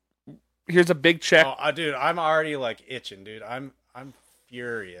a big check. Oh, dude, I'm already like itching, dude. I'm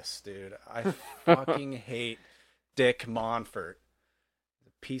furious, dude. I fucking hate Dick Monfort. He's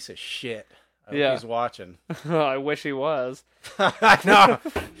a piece of shit. I hope he's watching. I wish he was. I know.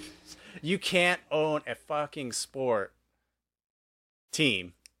 You can't own a fucking sport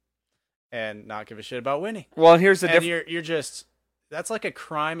team and not give a shit about winning. Well, here's the difference. You're just, that's like a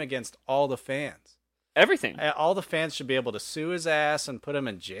crime against all the fans. Everything. All the fans should be able to sue his ass and put him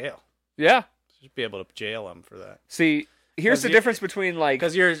in jail. Yeah. Should be able to jail him for that. See, here's the difference between like...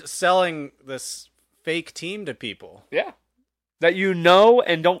 Because you're selling this fake team to people. Yeah. That you know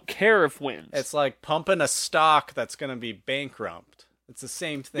and don't care if wins. It's like pumping a stock that's going to be bankrupt. It's the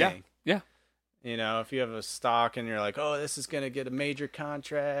same thing. Yeah. You know, if you have a stock and you're like, oh, this is going to get a major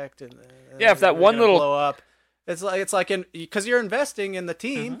contract. And if that one little... blow up. It's like because you're investing in the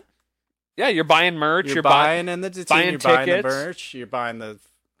team. Mm-hmm. Yeah, you're buying merch. You're buying in the team. Buying you're tickets. Buying the merch. You're buying the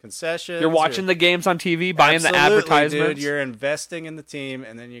concessions. You're watching the games on TV, buying the advertisements. Dude, you're investing in the team,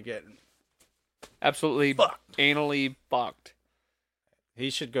 and then you get absolutely fucked. Anally fucked. He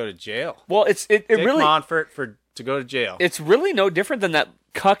should go to jail. Well, it Dick really Monfort to go to jail. It's really no different than that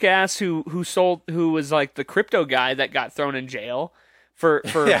cuck ass who was like the crypto guy that got thrown in jail for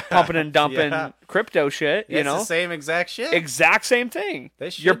pumping and dumping crypto shit. You know, it's the same exact shit. Exact same thing.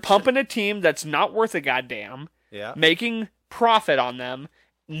 You're pumping a team that's not worth a goddamn. Yeah. Making profit on them,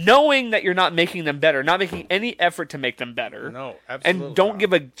 knowing that you're not making them better, not making any effort to make them better. No, absolutely. And don't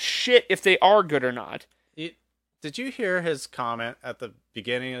give a shit if they are good or not. Did you hear his comment at the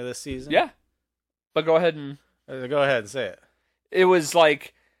beginning of this season? Yeah. But go ahead and say it. It was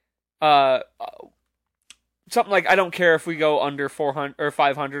like something like, I don't care if we go under 400 or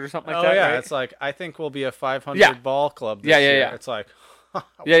 500 or something like that. Yeah, right? It's like, I think we'll be a 500 ball club this year. Yeah. It's like,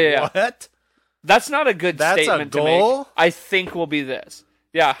 what? That's not a good statement to make. I think we'll be this.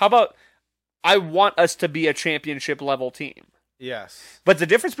 Yeah, how about I want us to be a championship level team. Yes. But the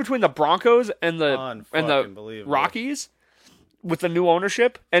difference between the Broncos and the Rockies with the new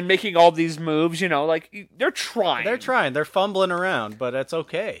ownership and making all these moves, you know, like they're trying. They're fumbling around, but it's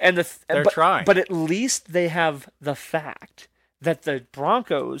okay. And they're trying. But at least they have the fact that the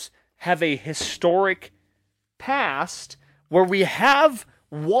Broncos have a historic past where we have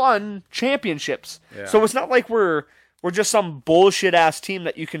won championships. Yeah. So it's not like we're just some bullshit ass team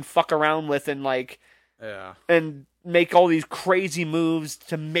that you can fuck around with and like and make all these crazy moves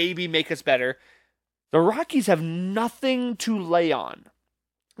to maybe make us better. The Rockies have nothing to lay on.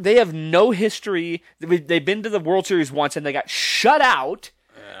 They have no history. They've been to the World Series once and they got shut out.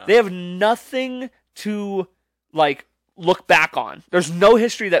 Yeah. They have nothing to like look back on. There's no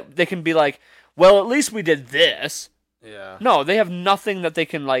history that they can be like, well, at least we did this. Yeah. No, they have nothing that they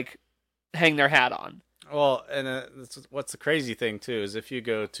can like hang their hat on. Well, and what's the crazy thing too is if you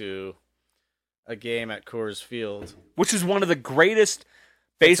go to a game at Coors Field, which is one of the greatest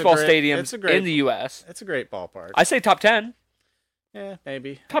baseball stadiums in the U.S. It's a great ballpark. I say top 10. Yeah,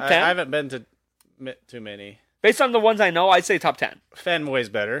 maybe. Top 10. I haven't been to too many. Based on the ones I know, I'd say top 10. Fenway's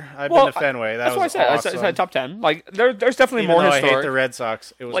better. I've been to Fenway. That's what I said. Awesome. I said top 10. Like there's definitely Even more though historic. I hate the Red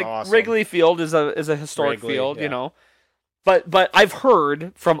Sox. It was like awesome. Wrigley Field is a historic field, you know. But I've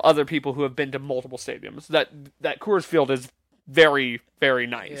heard from other people who have been to multiple stadiums that Coors Field is very, very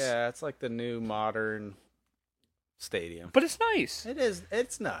nice. Yeah, it's like the new modern stadium. But it's nice. It is.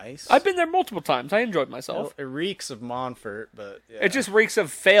 It's nice. I've been there multiple times. I enjoyed myself. It reeks of Monfort, but yeah. It just reeks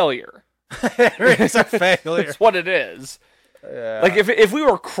of failure. It reeks of failure. It's what it is. Yeah. Like if we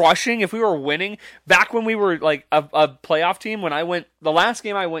were crushing, if we were winning, back when we were like a playoff team, the last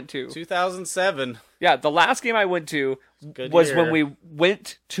game I went to 2007. Yeah, the last game I went to was when we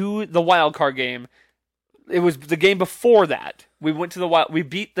went to the wild card game. It was the game before that. We went to we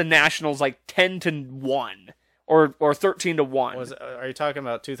beat the Nationals like 10-1 or 13-1. Are you talking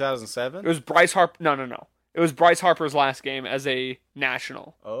about 2007? It was Bryce Harper. No. It was Bryce Harper's last game as a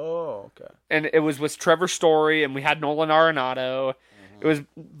National. Oh, okay. And it was with Trevor Story, and we had Nolan Arenado. Mm-hmm. It was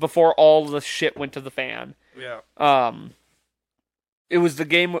before all the shit went to the fan. Yeah. It was the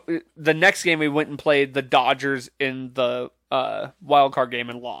next game we went and played the Dodgers in the wild card game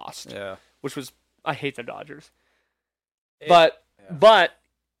and lost. Yeah. Which was, I hate the Dodgers. But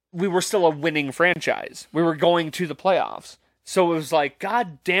we were still a winning franchise. We were going to the playoffs. So it was like,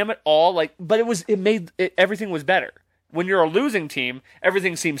 God damn it all. Like, but everything was better. When you're a losing team,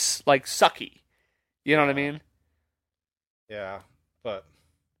 everything seems like sucky. You know what I mean? Yeah. But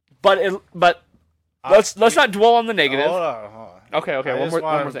let's not dwell on the negative. Hold on. Okay. One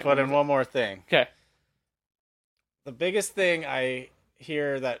more thing. Put in one more thing. Okay. The biggest thing I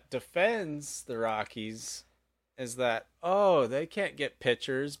hear that defends the Rockies is that they can't get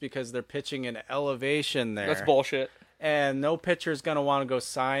pitchers because they're pitching in elevation there. That's bullshit. And no pitcher's gonna want to go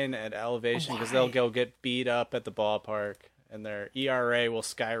sign at elevation because they'll go get beat up at the ballpark and their ERA will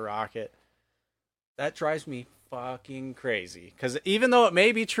skyrocket. That drives me fucking crazy. Because even though it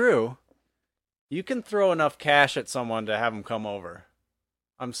may be true, you can throw enough cash at someone to have them come over.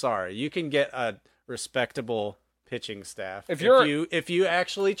 I'm sorry, you can get a respectable pitching staff if you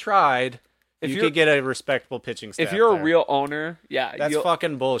actually tried. You could get a respectable pitching staff. If you're a real owner, that's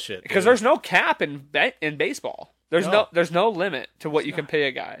fucking bullshit. Because there's no cap in baseball. There's no limit to what you can pay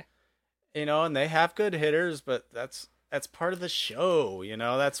a guy. You know, and they have good hitters, but that's part of the show. You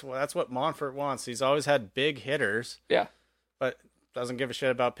know, that's what Monfort wants. He's always had big hitters. Yeah, but doesn't give a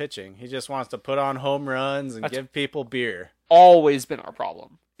shit about pitching. He just wants to put on home runs and give people beer. Always been our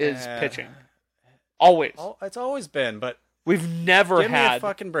problem is pitching. Always. It's always been, but we've never give had me a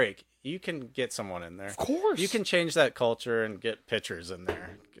fucking break. You can get someone in there. Of course. You can change that culture and get pitchers in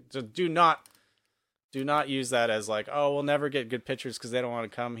there. Do not use that as like, we'll never get good pitchers because they don't want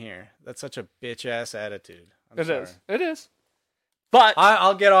to come here. That's such a bitch ass attitude. It is. But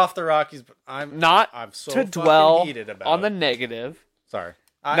I'll get off the Rockies. But I'm so to dwell heated about on the negative. Sorry.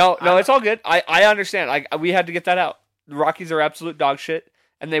 No, it's all good. I understand. We had to get that out. The Rockies are absolute dog shit,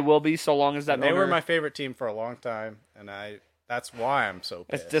 and they will be so long as that. They were my favorite team for a long time, and that's why I'm so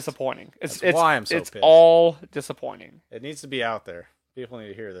pissed. It's disappointing. It's why I'm so pissed. It's all disappointing. It needs to be out there. People need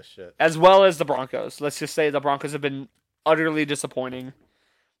to hear this shit. As well as the Broncos. Let's just say the Broncos have been utterly disappointing.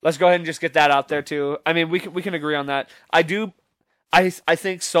 Let's go ahead and just get that out there too. I mean, we can agree on that. I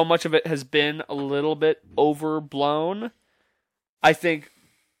think so much of it has been a little bit overblown. I think,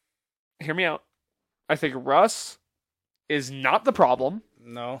 hear me out. I think Russ is not the problem.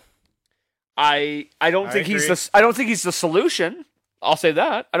 No. I don't think he's the solution. I'll say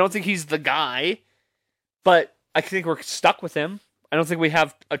that. I don't think he's the guy. But I think we're stuck with him. I don't think we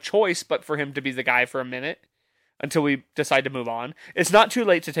have a choice but for him to be the guy for a minute until we decide to move on. It's not too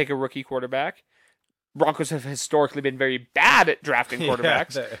late to take a rookie quarterback. Broncos have historically been very bad at drafting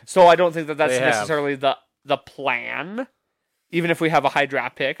quarterbacks, so I don't think that's necessarily the plan. Even if we have a high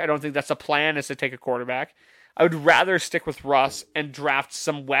draft pick, I don't think that's the plan is to take a quarterback. I would rather stick with Russ and draft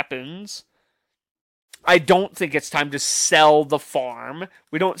some weapons. I don't think it's time to sell the farm.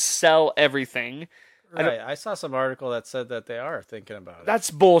 We don't sell everything. Right. I saw some article that said that they are thinking about it.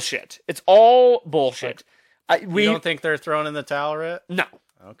 That's bullshit. It's all bullshit. You don't think they're throwing in the towel yet? No.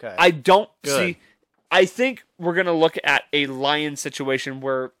 Okay. I don't Good. see. I think we're going to look at a Lions situation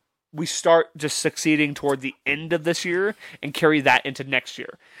where we start just succeeding toward the end of this year and carry that into next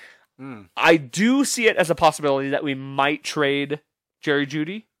year. I do see it as a possibility that we might trade Jerry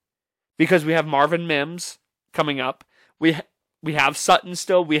Jeudy because we have Marvin Mims coming up. We have Sutton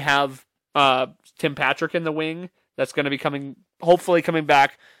still. We have Tim Patrick in the wing that's going to be hopefully coming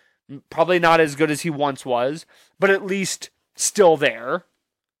back. Probably not as good as he once was, but at least still there.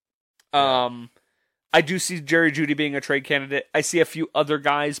 I do see Jerry Jeudy being a trade candidate. I see a few other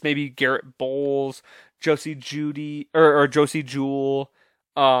guys, maybe Garrett Bowles, Josie Jeudy or Josie Jewell.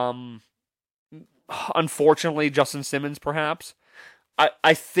 Unfortunately, Justin Simmons, perhaps.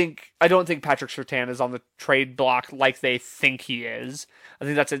 I don't think Patrick Surtain is on the trade block like they think he is. I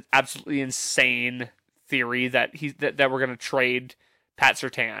think that's an absolutely insane theory that that we're going to trade Pat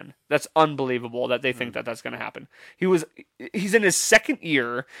Surtain. That's unbelievable that they think that that's going to happen. He's in his second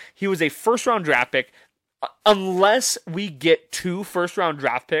year. He was a first-round draft pick. Unless we get 2 first-round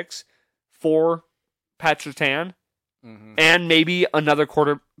draft picks for Pat Surtain, and maybe another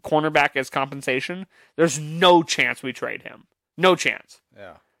cornerback as compensation, there's no chance we trade him. No chance.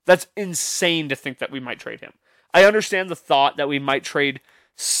 Yeah. That's insane to think that we might trade him. I understand the thought that we might trade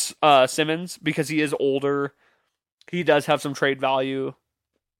Simmons because he is older. He does have some trade value.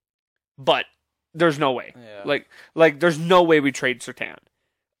 But there's no way. Yeah. Like there's no way we trade Surtain.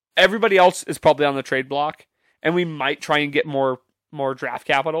 Everybody else is probably on the trade block, and we might try and get more draft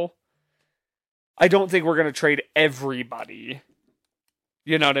capital. I don't think we're going to trade everybody.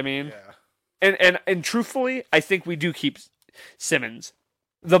 You know what I mean? Yeah. And truthfully, I think we do keep Simmons.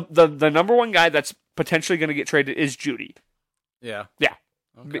 The number one guy that's potentially going to get traded is Jeudy. Yeah. Yeah.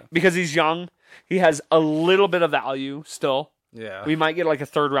 Okay. Because he's young. He has a little bit of value still. Yeah. We might get like a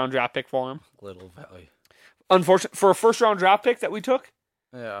 3rd round draft pick for him. Little value. Unfortunately, for a 1st round draft pick that we took,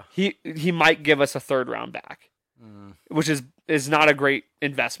 yeah, he might give us a 3rd round back, which is not a great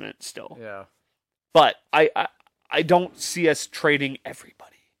investment still. Yeah. But I don't see us trading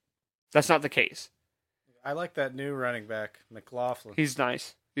everybody. That's not the case. I like that new running back, McLaughlin. He's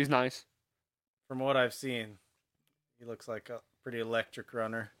nice. From what I've seen, he looks like a pretty electric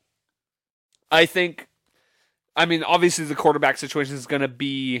runner. I mean, obviously the quarterback situation is going to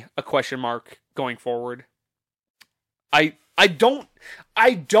be a question mark going forward. I don't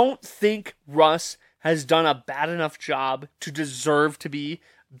think Russ has done a bad enough job to deserve to be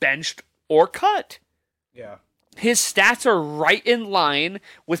benched or cut. Yeah. His stats are right in line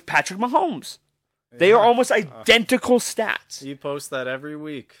with Patrick Mahomes. They are almost identical stats. You post that every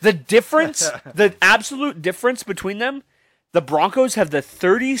week. The difference, the absolute difference between them, the Broncos have the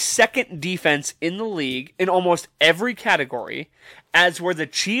 32nd defense in the league in almost every category, as where the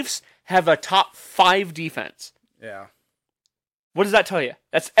Chiefs have a top 5 defense. Yeah. What does that tell you?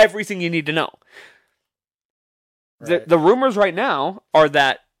 That's everything you need to know. Right. The rumors right now are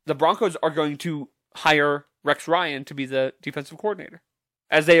that the Broncos are going to hire Rex Ryan to be the defensive coordinator,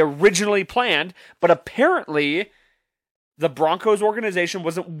 as they originally planned, but apparently the Broncos organization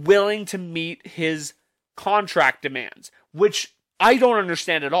wasn't willing to meet his contract demands, which I don't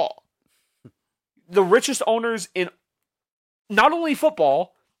understand at all. The richest owners in not only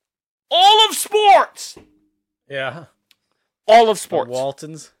football, all of sports. Yeah. All of sports. The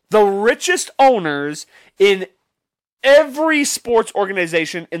Waltons. The richest owners in every sports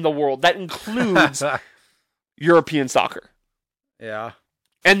organization in the world. That includes European soccer. Yeah.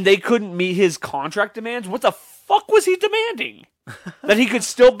 And they couldn't meet his contract demands? What the fuck was he demanding? That he could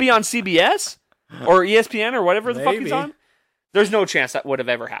still be on CBS? Or ESPN or whatever the fuck he's on? There's no chance that would have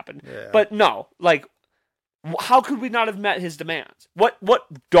ever happened. Yeah. But no, like, how could we not have met his demands? What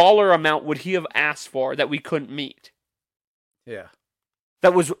dollar amount would he have asked for that we couldn't meet? Yeah.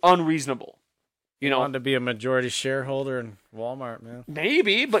 That was unreasonable. You know, wanted to be a majority shareholder in Walmart, man.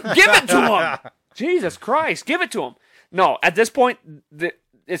 Maybe, but give it to him. Jesus Christ, give it to him. No, at this point,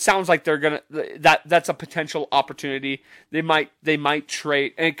 it sounds like they're gonna. That's a potential opportunity. They might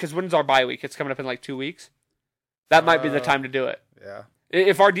trade, because when's our bye week? It's coming up in like 2 weeks. That might be the time to do it. Yeah.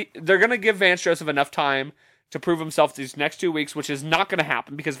 If they're gonna give Vance Joseph enough time to prove himself these next 2 weeks, which is not gonna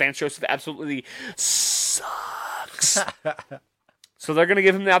happen because Vance Joseph absolutely sucks. So they're going to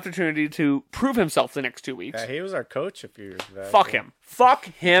give him the opportunity to prove himself the next 2 weeks. Yeah, he was our coach a few years back. Fuck him. Fuck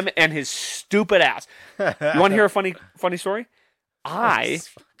him and his stupid ass. You want to hear a funny story? I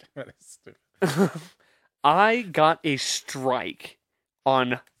got a strike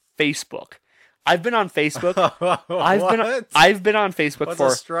on Facebook. I've been on Facebook. What? I've been on Facebook What's for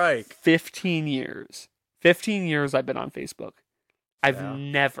a strike? 15 years. 15 years I've been on Facebook. I've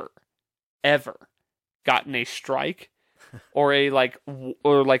never, ever gotten a strike or a what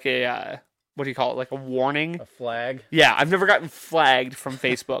do you call it? Like a warning? A flag? Yeah, I've never gotten flagged from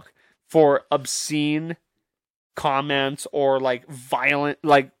Facebook for obscene comments or like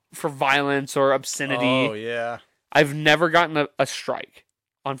for violence or obscenity. Oh, yeah. I've never gotten a strike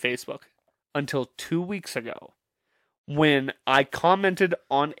on Facebook until 2 weeks ago when I commented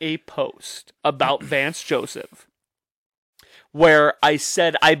on a post about Vance Joseph where I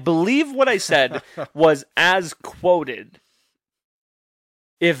said, I believe what I said was as quoted,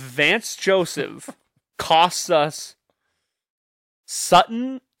 if Vance Joseph costs us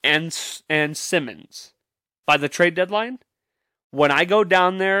Sutton and Simmons by the trade deadline, when I go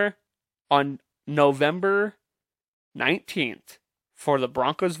down there on November 19th for the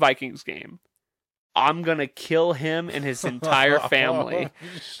Broncos-Vikings game, I'm going to kill him and his entire family.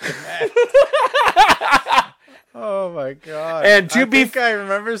 Oh my God. And I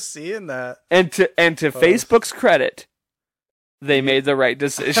remember seeing that. And to Facebook's credit, they made the right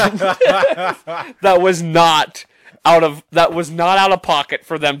decision. That was not out of pocket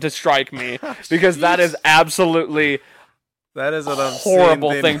for them to strike me, because that is absolutely that is an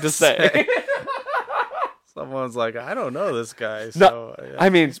horrible thing to say. Someone's like, I don't know this guy. So no, I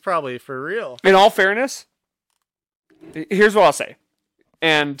mean, he's probably for real. In all fairness, here's what I'll say,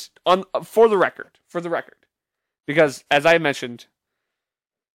 and for the record, because as I mentioned,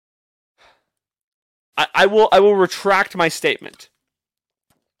 I will retract my statement.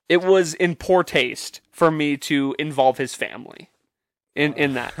 It was in poor taste for me to involve his family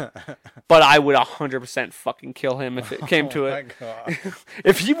in that. But I would 100% fucking kill him if it came to it. God.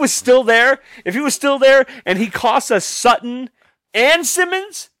 If he was still there and he cost us Sutton and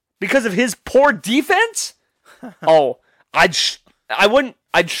Simmons because of his poor defense, I'd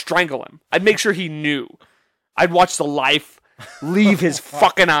strangle him. I'd make sure he knew. I'd watch the life leave his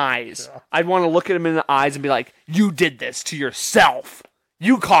fucking eyes. I'd want to look at him in the eyes and be like, you did this to yourself.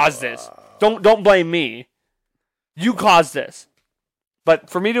 You caused this. Don't blame me. You caused this.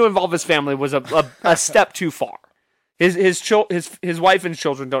 But for me to involve his family was a step too far. His wife and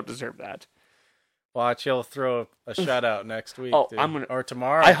children don't deserve that. Watch, he'll throw a shutout next week. Oh, dude. Or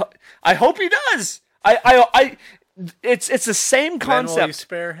tomorrow. I hope he does. It's the same concept. Then will you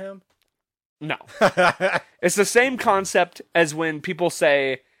spare him? No. It's the same concept as when people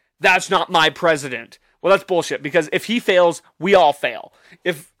say, that's not my president. Well, that's bullshit, because if he fails, we all fail.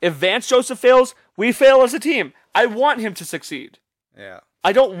 If Vance Joseph fails, we fail as a team. I want him to succeed. Yeah.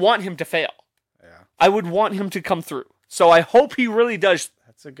 I don't want him to fail. Yeah. I would want him to come through. So I hope he really does.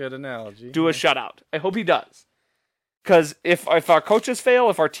 That's a good analogy. Do a shutout. I hope he does. Because if our coaches fail,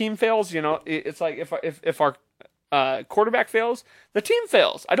 if our team fails, it's like if our quarterback fails, the team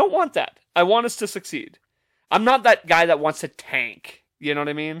fails. I don't want that. I want us to succeed. I'm not that guy that wants to tank. You know what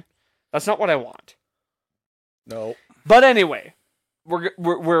I mean? That's not what I want. No. But anyway,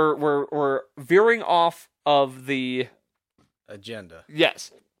 we're veering off of the agenda.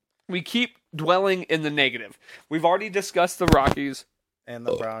 Yes. We keep dwelling in the negative. We've already discussed the Rockies and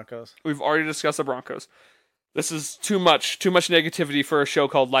the Broncos. We've already discussed the Broncos. This is too much negativity for a show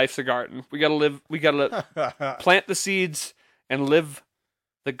called Life's a Garden. We gotta plant the seeds and live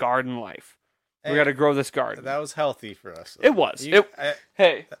the garden life. We gotta grow this garden. That was healthy for us. It was.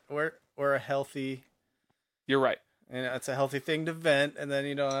 Hey, we're a healthy. You're right. And it's a healthy thing to vent, and then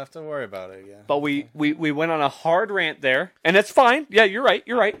you don't have to worry about it again. But we went on a hard rant there, and it's fine. Yeah, you're right.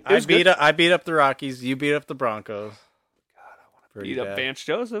 I beat up the Rockies. You beat up the Broncos. God, I want to beat up Vance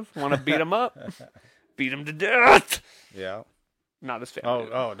Joseph. Want to beat him up. Beat him to death. Yeah. Not his family.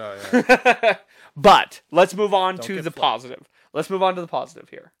 Oh no. Yeah. But let's move on to the positive. Let's move on to the positive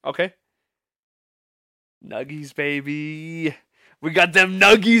here. Okay. Nuggies, baby. We got them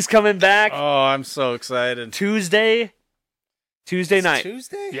Nuggies coming back. Oh, I'm so excited. Tuesday night.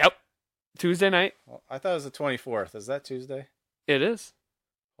 Tuesday? Yep. Tuesday night. Well, I thought it was the 24th. Is that Tuesday? It is.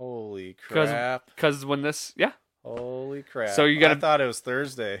 Holy crap. Because when this, yeah. Holy crap. So I thought it was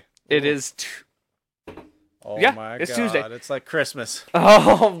Thursday. It is. Oh yeah, my it's God. Tuesday. It's like Christmas.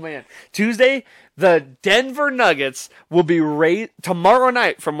 Oh, man. Tuesday, the Denver Nuggets will be tomorrow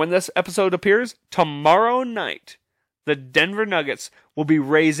night, from when this episode appears, tomorrow night, the Denver Nuggets will be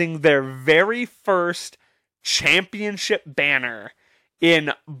raising their very first championship banner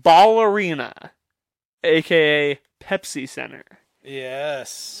in Ball Arena, a.k.a. Pepsi Center.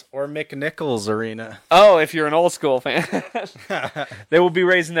 Yes, or McNichols Arena. Oh, if you're an old school fan. They will be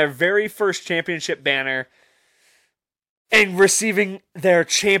raising their very first championship banner and receiving their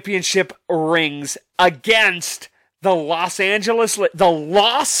championship rings against the Lost Angeles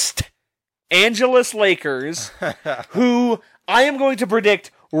Lakers, who I am going to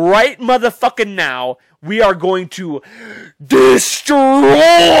predict right motherfucking now we are going to destroy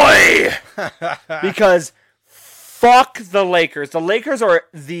because fuck the Lakers. The Lakers are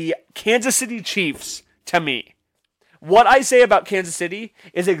the Kansas City Chiefs to me. What I say about Kansas City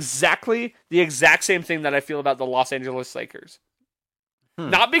is exactly the exact same thing that I feel about the Los Angeles Lakers.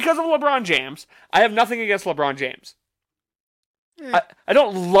 Not because of LeBron James. I have nothing against LeBron James. I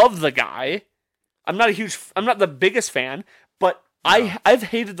don't love the guy. I'm not the biggest fan, but no. I've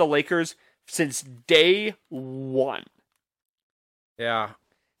hated the Lakers since day one. Yeah.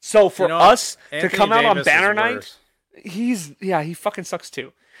 So for us to come out on banner night, he fucking sucks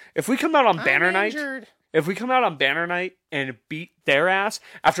too. If we come out on banner night, and beat their ass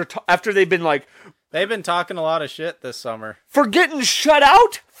after they've been like, they've been talking a lot of shit this summer for getting shut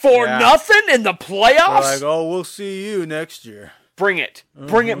out for nothing in the playoffs. They're like, oh, we'll see you next year. Bring it,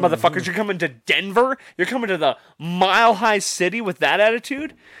 motherfuckers! You're coming to Denver. You're coming to the Mile High City with that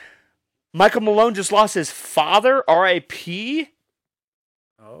attitude. Michael Malone just lost his father. R.I.P.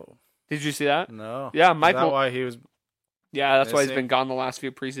 Oh, did you see that? No. Yeah, Michael. Is that why he was? Yeah, that's why he's been gone the last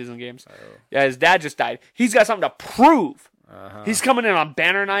few preseason games. Oh. Yeah, his dad just died. He's got something to prove. He's coming in on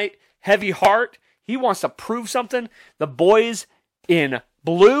banner night, heavy heart. He wants to prove something. The boys in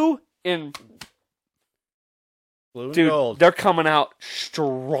blue and gold. They're coming out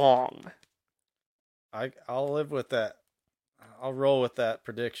strong. I'll live with that. I'll roll with that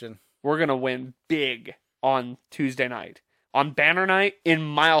prediction. We're going to win big on Tuesday night. On banner night in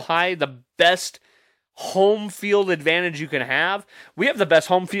Mile High, the best home field advantage you can have. We have the best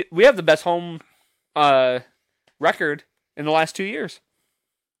home record in the last 2 years.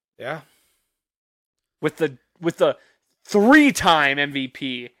 Yeah. With the 3-time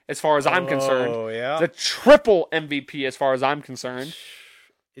MVP as far as I'm concerned. Oh, yeah. The triple MVP as far as I'm concerned.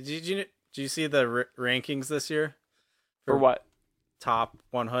 Did you see the rankings this year? For what? Top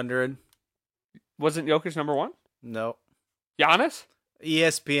 100. Wasn't Jokic number 1? No. Giannis?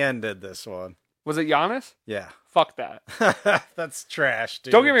 ESPN did this one. Was it Giannis? Yeah. Fuck that. That's trash,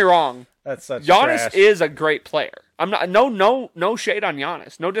 dude. Don't get me wrong. That's such Giannis trash. is a great player. I'm not no shade on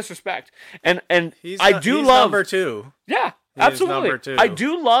Giannis. No disrespect. And he's love number 2. Yeah, absolutely. Number 2. I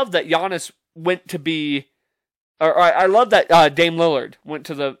do love that Giannis went to be or I love that Dame Lillard went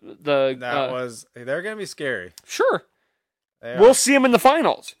to the they're going to be scary. Sure. We'll see him in the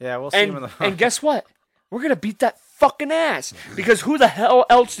finals. Yeah, we'll see him in the finals. And guess what? We're going to beat that fucking ass because who the hell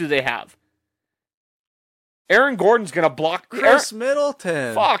else do they have? Aaron Gordon's going to block Chris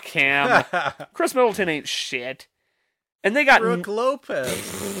Middleton. Fuck him. Chris Middleton ain't shit. And they got Brooke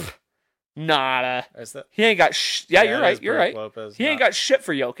Lopez. Nada. Is that... He ain't got you're right. Lopez, he ain't got shit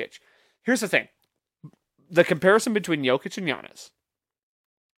for Jokic. Here's the thing. The comparison between Jokic and Giannis.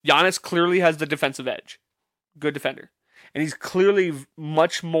 Giannis clearly has the defensive edge. Good defender. And he's clearly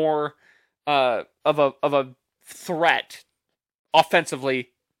much more of a threat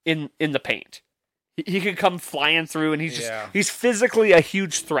offensively in the paint. He can come flying through, and he's physically a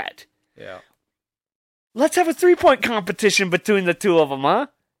huge threat. Yeah. Let's have a 3-point competition between the two of them, huh?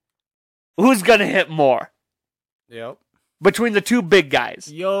 Who's gonna hit more? Yep. Between the two big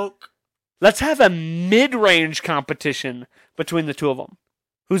guys. Yoke. Let's have a mid-range competition between the two of them.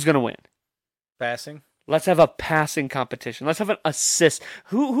 Who's gonna win? Passing. Let's have a passing competition. Let's have an assist.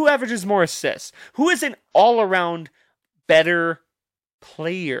 Who averages more assists? Who is an all-around better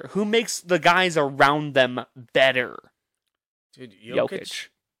player? Who makes the guys around them better? Dude, Jokic.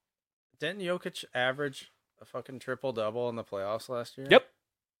 Didn't Jokic average a fucking triple-double in the playoffs last year? Yep.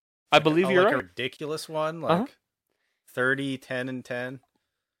 I believe you're right. A ridiculous one, like 30, 10, and 10.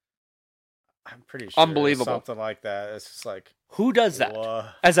 I'm pretty sure. Unbelievable. Something like that. It's just like... Who does that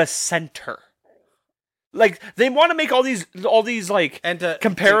as a center? Like, they want to make all these like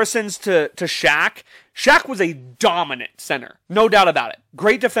comparisons to Shaq. Shaq was a dominant center. No doubt about it.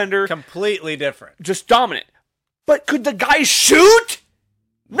 Great defender. Completely different. Just dominant. But could the guy shoot?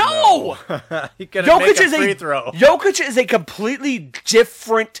 No! He couldn't make a free throw. Jokic is a completely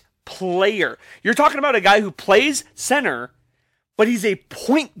different player. You're talking about a guy who plays center, but he's a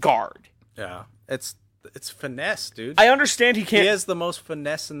point guard. Yeah. It's finesse, dude. I understand he can't... He has the most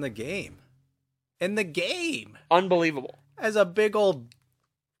finesse in the game. Unbelievable. As a big old,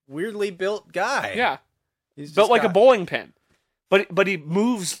 weirdly built guy. Yeah. He's built like a bowling pin. But he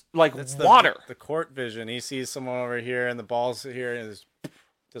moves like water. The court vision. He sees someone over here and the ball's here and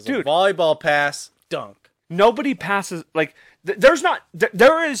does a volleyball pass, dunk. Nobody passes, like, there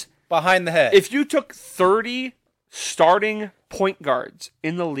is... Behind the head. If you took 30 starting point guards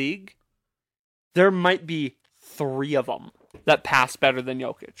in the league, there might be 3 of them that pass better than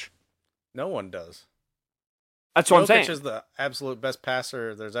Jokic. No one does. That's what I'm saying. Jokic is the absolute best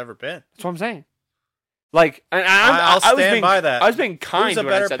passer there's ever been. That's what I'm saying. Like, and I'll stand by that. I was being kind. Who's a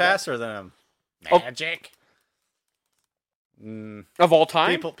when I better said passer than him? Magic. Of all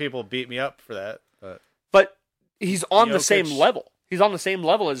time? People beat me up for that, but he's on the Jokic- same level. He's on the same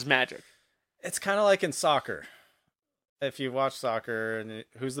level as Magic. it's kind of like in soccer. If you watch soccer, and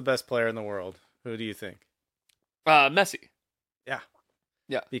who's the best player in the world? Who do you think? Messi.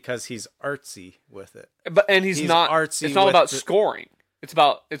 Yeah, because he's artsy with it. And he's not artsy. It's not about scoring.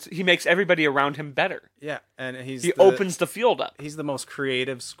 He makes everybody around him better. Yeah, and he opens the field up. He's the most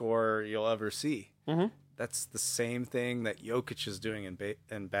creative scorer you'll ever see. Mm-hmm. That's the same thing that Jokic is doing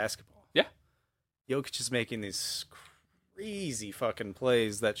in basketball. Yeah. Jokic is making these crazy fucking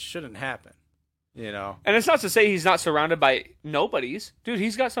plays that shouldn't happen, you know? And it's not to say he's not surrounded by nobodies. Dude,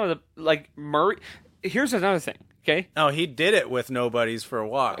 he's got some of the, like, Murray. Here's another thing, okay? No, he did it with nobodies for a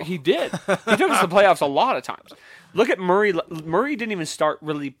while. He did. He took us to the playoffs a lot of times. Look at Murray. Murray didn't even start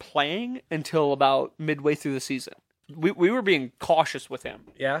really playing until about midway through the season. We were being cautious with him.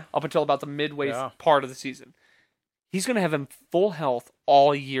 Yeah. Up until about the midway part of the season. He's going to have him full health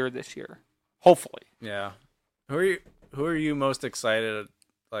all year this year. Hopefully. Yeah. Who are you most excited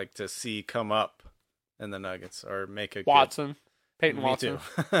to see come up in the Nuggets or make a Watson. Peyton Me Watson. too.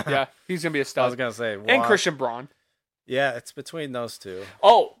 Yeah, he's going to be a stud. I was going to say and Christian Braun. Yeah, it's between those two.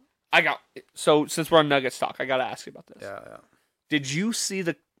 Oh, so since we're on Nuggets talk, I got to ask you about this. Yeah. Did you see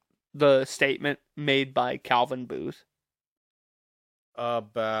the statement made by Calvin Booth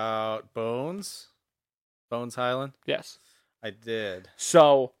about Bones Highland? Yes, I did.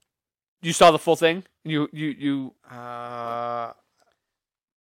 So you saw the full thing. You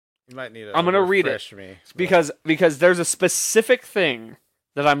might need to. I'm gonna read it because there's a specific thing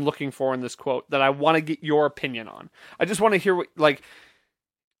that I'm looking for in this quote that I want to get your opinion on. I just want to hear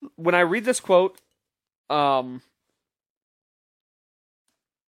when I read this quote. Tell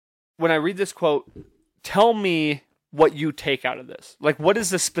me what you take out of this. Like, what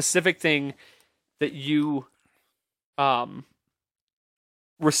is the specific thing that you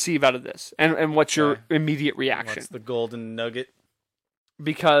receive out of this, and what's your immediate reaction? What's the golden nugget?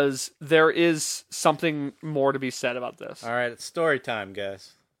 Because there is something more to be said about this. All right, it's story time,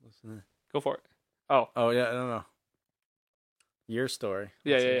 guys. Go for it. Oh yeah, I don't know. Your story.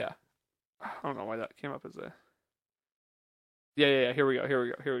 Yeah. I don't know why that came up as a. Yeah. Here we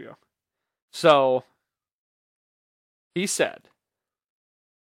go. So he said,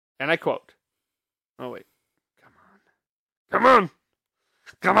 and I quote. Oh wait, come on,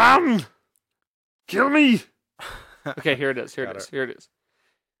 kill me. Okay, here it is.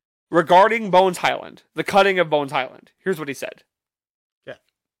 Regarding Bones Highland, the cutting of Bones Highland, here's what he said. Yeah.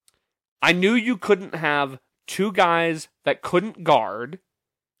 I knew you couldn't have 2 guys that couldn't guard,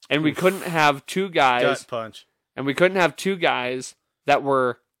 and we couldn't have 2 guys... Gut punch. And we couldn't have 2 guys that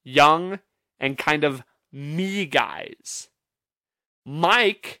were young and kind of me guys.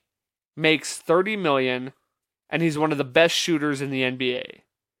 Mike makes $30 million, and he's one of the best shooters in the NBA.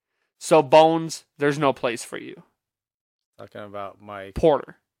 So, Bones, there's no place for you. Talking about Mike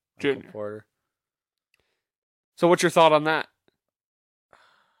Porter Jr. Porter. So what's your thought on that?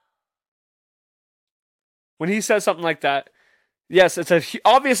 When he says something like that, yes,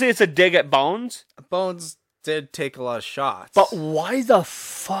 obviously it's a dig at Bones. Bones did take a lot of shots. But why the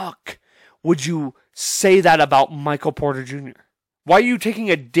fuck would you say that about Michael Porter Jr.? Why are you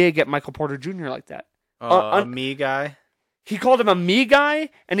taking a dig at Michael Porter Jr. like that? A me guy? He called him a me guy,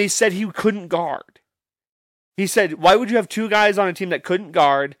 and he said he couldn't guard. He said, why would you have 2 guys on a team that couldn't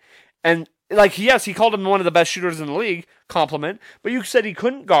guard? And, yes, he called him one of the best shooters in the league, compliment, but you said he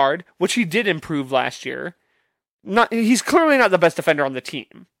couldn't guard, which he did improve last year. He's clearly not the best defender on the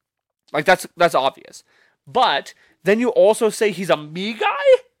team. That's obvious. But then you also say he's a me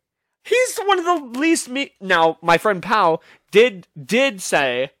guy? He's one of the least me... Now, my friend Powell did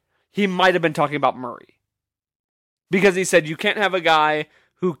say he might have been talking about Murray. Because he said you can't have a guy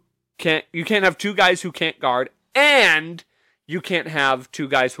you can't have 2 guys who can't guard, and you can't have 2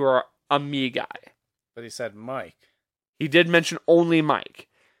 guys who are a me guy. But he said Mike. He did mention only Mike.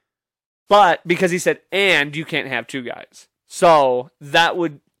 But because he said, and you can't have 2 guys. So that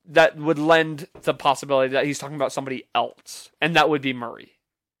would lend the possibility that he's talking about somebody else. And that would be Murray.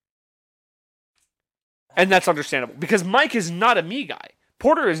 And that's understandable. Because Mike is not a me guy.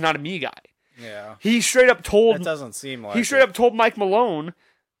 Porter is not a me guy. Yeah. He straight up told... It doesn't seem like He straight up told Mike Malone,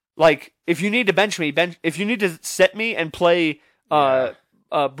 if you need to bench me, if you need to set me and play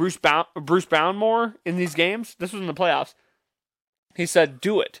Bruce Brown more in these games. This was in the playoffs. He said,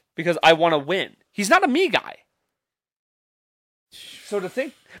 "Do it because I want to win." He's not a me guy. So to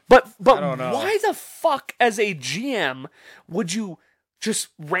think, but I don't know. why the fuck, as a GM, would you just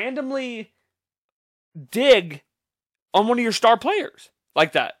randomly dig on one of your star players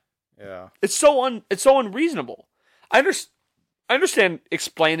like that? Yeah, it's so unreasonable. I understand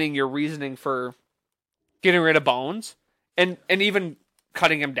explaining your reasoning for getting rid of Bones and even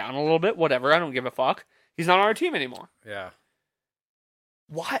cutting him down a little bit. Whatever, I don't give a fuck. He's not on our team anymore. yeah.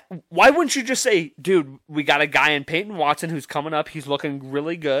 Why wouldn't you just say, dude, we got a guy in Peyton Watson who's coming up. He's looking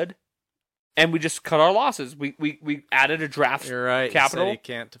really good. And we just cut our losses. We added a draft You're right. capital. He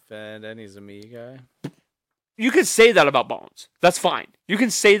can't defend, and he's a me guy. You can say that about Bones. That's fine. You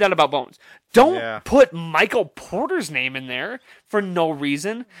can say that about Bones. Don't put Michael Porter's name in there for no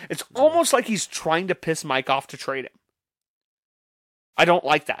reason. It's almost like he's trying to piss Mike off to trade him. I don't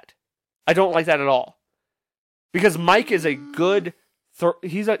like that. I don't like that at all. Because Mike is a good...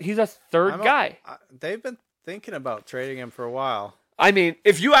 he's a third guy. They've been thinking about trading him for a while. I mean,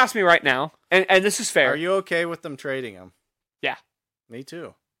 if you ask me right now, and this is fair. Are you okay with them trading him? Yeah. Me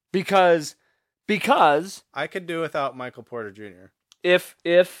too. Because I could do without Michael Porter Jr. If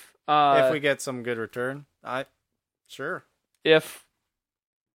we get some good return, sure. If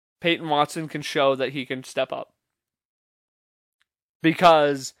Peyton Watson can show that he can step up.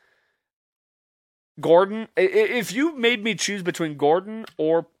 Because Gordon, if you made me choose between Gordon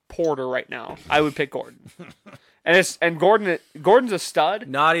or Porter right now, I would pick Gordon. and Gordon's a stud.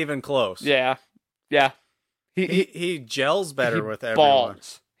 Not even close. Yeah. He gels better with everyone.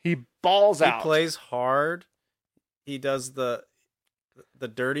 He balls out. He plays hard. He does the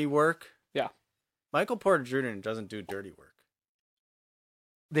dirty work. Yeah. Michael Porter Jr. doesn't do dirty work.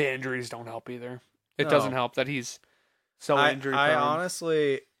 The injuries don't help either. It doesn't help that he's so injury prone. I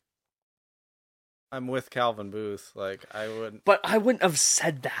honestly, I'm with Calvin Booth. Like, But I wouldn't have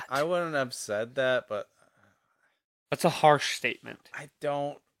said that. I wouldn't have said that, but that's a harsh statement. I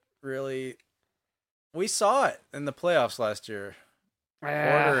don't really. We saw it in the playoffs last year.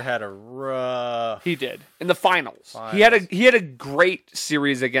 Porter had a rough. He did in the finals. He had a great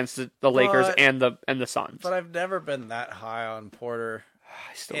series against the Lakers and the Suns. But I've never been that high on Porter.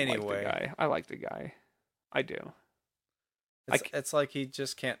 I still like the guy. I like the guy. I do. It's like he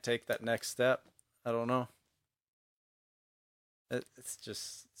just can't take that next step. I don't know. It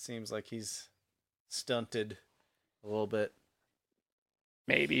just seems like he's stunted a little bit.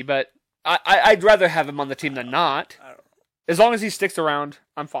 Maybe, but I'd rather have him on the team than not. I don't know. As long as he sticks around,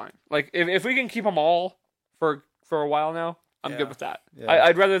 I'm fine. Like if we can keep them all for a while now, I'm good with that. Yeah.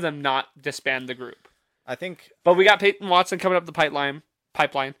 I'd rather them not disband the group. I think. But we got Peyton Watson coming up the pipeline.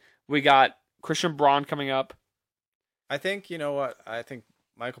 We got Christian Braun coming up. I think, you know what? I think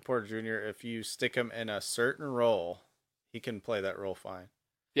Michael Porter Jr., if you stick him in a certain role, he can play that role fine.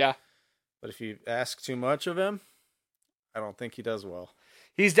 Yeah. But if you ask too much of him, I don't think he does well.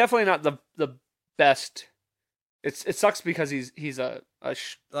 He's definitely not the best. It sucks because he's a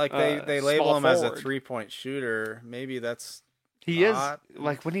they label him as a 3-point shooter. Maybe that's hot. Is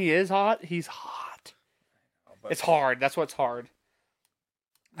like when he is hot, he's hot. It's hard. That's what's hard.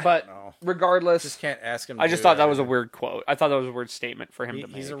 But regardless, just can't ask him. I just thought that was a weird quote. I thought that was a weird statement for him to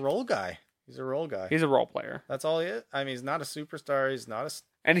make. He's a role guy. He's a role player. That's all he is. I mean, he's not a superstar. He's not a.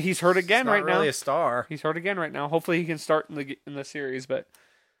 And he's hurt again right now. Not really a star. He's hurt again right now. Hopefully, he can start in the series. But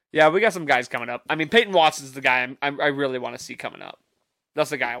yeah, we got some guys coming up. I mean, Peyton Watson's the guy I really want to see coming up.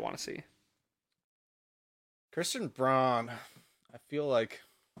 That's the guy I want to see. Christian Braun, I feel like.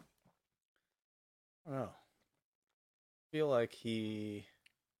 I don't know. I feel like he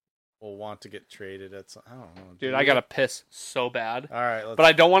will want to get traded at some. I don't know. Dude, I gotta piss so bad. All right, but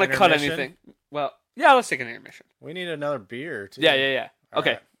I don't want to cut anything. Well, yeah, let's take an intermission. We need another beer too. Yeah.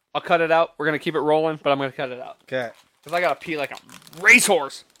 Okay, right. I'll cut it out. We're gonna keep it rolling, but I'm gonna cut it out. Okay. Because I gotta pee like a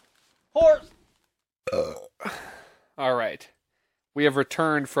racehorse. Horse. All right, we have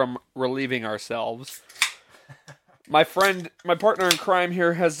returned from relieving ourselves. My partner in crime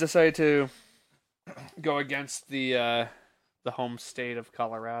here, has decided to go against the home state of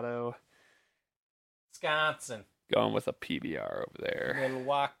Colorado. Wisconsin. Going with a PBR over there.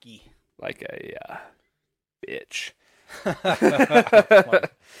 Milwaukee. Like a bitch.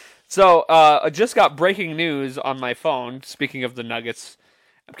 So, I just got breaking news on my phone. Speaking of the Nuggets,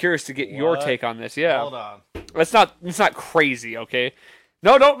 I'm curious to get your take on this. Yeah. Hold on. It's not crazy, okay?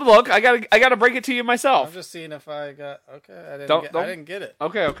 No, don't look. I gotta break it to you myself. I'm just seeing if I got okay. I didn't get it.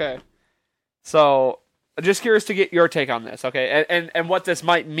 Okay. So, just curious to get your take on this, okay? And what this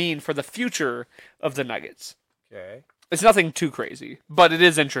might mean for the future of the Nuggets. Okay. It's nothing too crazy, but it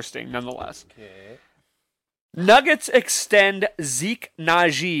is interesting nonetheless. Okay. Nuggets extend Zeke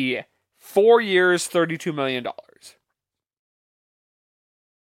Najee 4 years, $32 million.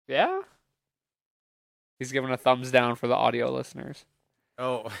 Yeah? He's giving a thumbs down for the audio listeners.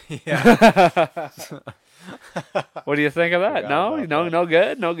 Oh, yeah. What do you think of that? Forgot about that. No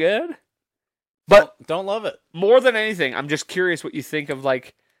good, no good. But don't love it. more than anything, I'm just curious what you think of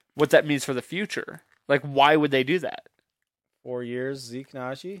like what that means for the future. Like, why would they do that? 4 years, Zeke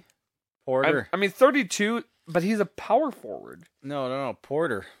Najee? Porter. I mean, 32, but he's a power forward. No,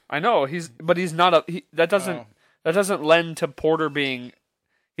 Porter. I know but he's not that doesn't lend to Porter being.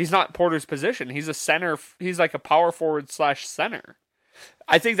 He's not Porter's position. He's a center. He's like a power forward / center.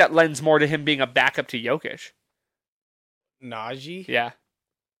 I think that lends more to him being a backup to Jokic. Najee? Yeah.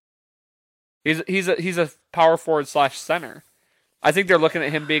 He's a power forward / center. I think they're looking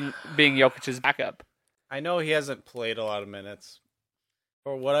at him being Jokic's backup. I know he hasn't played a lot of minutes.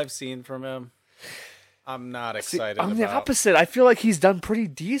 For what I've seen from him, I'm not excited I'm the about. opposite. I feel like he's done pretty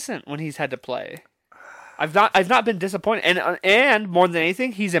decent when he's had to play. I've not been disappointed, and more than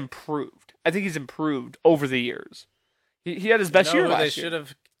anything, he's improved. I think he's improved over the years. He had his best year last year. They should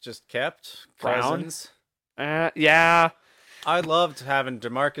have just kept Brown? Cousins. Yeah. I loved having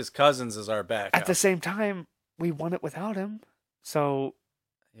DeMarcus Cousins as our backup. At the same time, we won it without him. So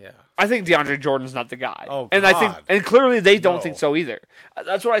yeah, I think DeAndre Jordan's not the guy. Oh, and God. I think, and clearly they don't No. think so either.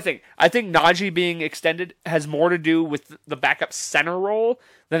 That's what I think. I think Najee being extended has more to do with the backup center role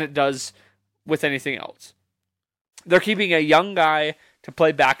than it does with anything else. They're keeping a young guy to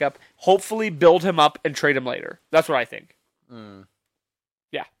play backup, hopefully build him up and trade him later. That's what I think.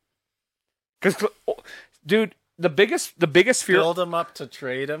 Yeah. Because, dude, the biggest fear... Build him up to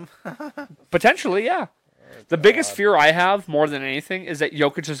trade him? Potentially, yeah. The biggest fear I have, more than anything, is that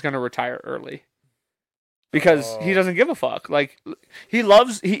Jokic is going to retire early. Because he doesn't give a fuck. Like, he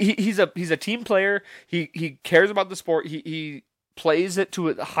loves... He's a team player. He cares about the sport. He plays it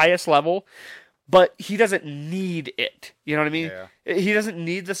to the highest level. But he doesn't need it. You know what I mean? Yeah. He doesn't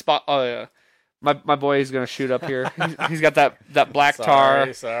need the spot. Oh, yeah. My boy is going to shoot up here. He's got that black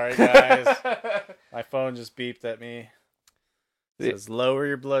tar. Sorry, guys. My phone just beeped at me. It says, lower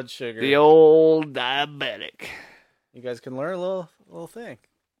your blood sugar. The old diabetic. You guys can learn a little thing.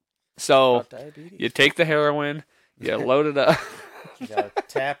 So, about diabetes. you take the heroin, you load it up. You gotta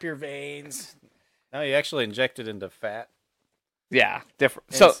tap your veins. No, you actually inject it into fat. Yeah, different.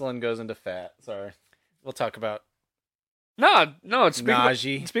 Insulin goes into fat. Sorry. We'll talk about No, it's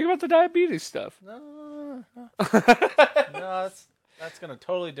Najee. speak about the diabetes stuff. No, that's gonna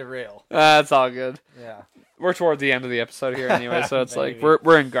totally derail. That's all good. Yeah. We're toward the end of the episode here anyway, so it's like Maybe.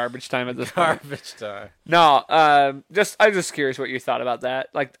 we're in garbage time at this point. Garbage time. No, I'm just curious what you thought about that.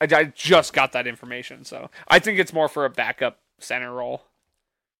 Like, I just got that information, so I think it's more for a backup center role.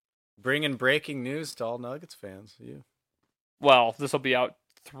 Bringing breaking news to all Nuggets fans. You. Well, this will be out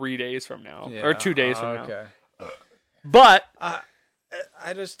 3 days from now, or 2 days from now. Okay. But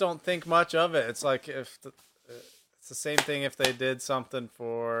I just don't think much of it. It's like it's the same thing if they did something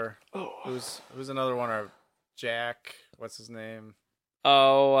for who's another one, or Jack, what's his name?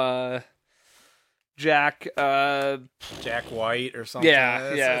 Jack Jack White or something.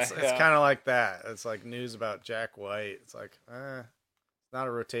 It's kind of like that. It's like news about Jack White. It's like, not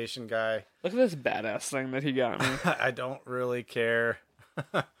a rotation guy. Look at this badass thing that he got me. I don't really care.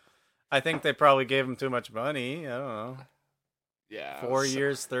 I think they probably gave him too much money. I don't know. Yeah. 4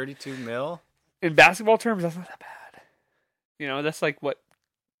 years, 32 mil. In basketball terms, that's not that bad. You know, that's like what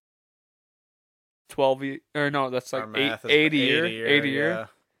 12 or no, that's like 80 year. 80 year. Yeah.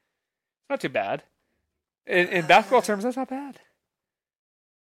 Not too bad. In basketball terms, that's not bad.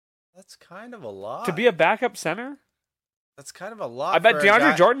 That's kind of a lot. To be a backup center? That's kind of a lot. I bet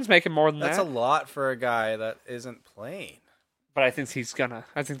DeAndre Jordan's making more than that. That's a lot for a guy that isn't playing. But I think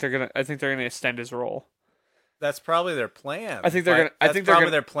they're gonna extend his role. That's probably their plan. I think they're gonna. That's probably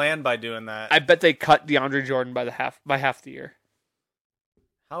their plan by doing that. I bet they cut DeAndre Jordan by half the year.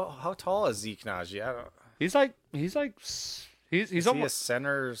 How tall is Zeke Najee? I don't. He's He a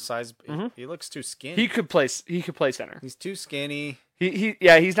center size. Mm-hmm. He looks too skinny. He could play center. He's too skinny.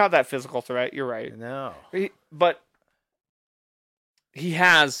 He's not that physical threat. You're right. No. But he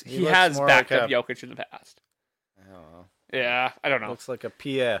has backed up Jokic in the past. I don't know. Yeah, I don't know. Looks like a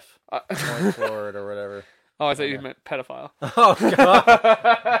PF, point forward or whatever. Oh, I thought you meant pedophile. Oh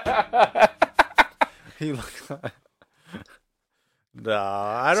God. He looks like. No,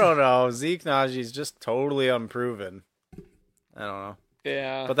 I don't know. Zeke Najee's just totally unproven. I don't know.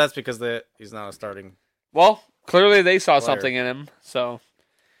 Yeah. But that's because he's not a starting. Well, clearly they saw player. something in him, so.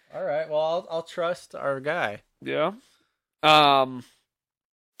 All right. Well, I'll trust our guy. Yeah. Other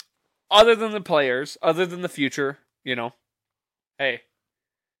than the players, other than the future, hey,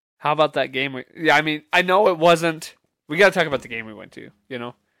 how about that game? I know it wasn't. We got to talk about the game we went to.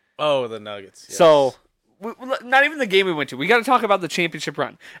 Oh, the Nuggets. Yes. So, not even the game we went to. We got to talk about the championship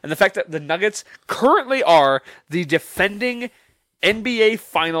run and the fact that the Nuggets currently are the defending NBA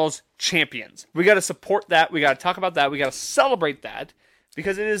Finals champions. We got to support that. We got to talk about that. We got to celebrate that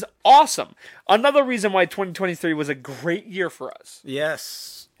because it is awesome. Another reason why 2023 was a great year for us.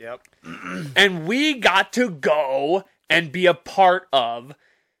 Yes. Yep. And we got to go and be a part of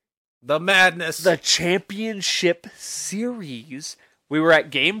the madness. The championship series. We were at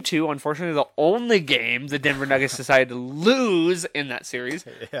game 2. Unfortunately, the only game the Denver Nuggets decided to lose in that series.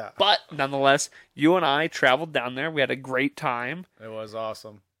 Yeah. But nonetheless, you and I traveled down there. We had a great time. It was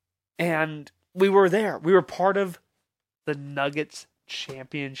awesome. And we were there. We were part of the Nuggets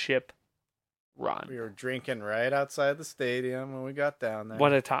championship run. We were drinking right outside the stadium when we got down there.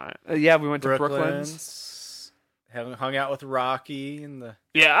 What a time. Yeah, we went to Brooklyn's. Hung out with Rocky and the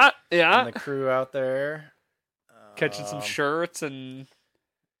and the crew out there. Catching some shirts and...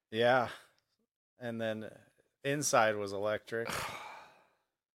 Yeah. And then inside was electric.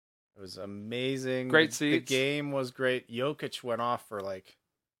 It was amazing. Great seats. The game was great. Jokic went off for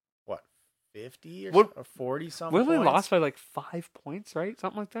 50 or 40 something. We only lost by 5 points, right?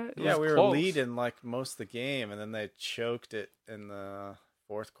 Something like that? Yeah, we were leading most of the game, and then they choked it in the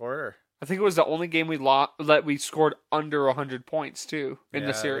fourth quarter. I think it was the only game we lost that we scored under 100 points, too, in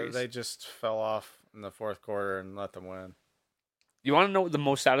the series. They just fell off in the fourth quarter and let them win. You want to know what the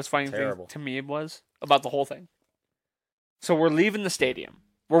most satisfying thing to me was about the whole thing? So we're leaving the stadium.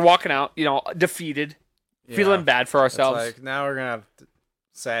 We're walking out, defeated, feeling bad for ourselves. It's now we're going to have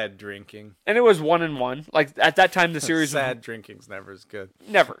sad drinking. And it was 1-1. At that time, the series... sad drinking's never as good.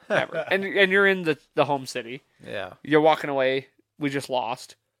 Never. and you're in the home city. Yeah. You're walking away. We just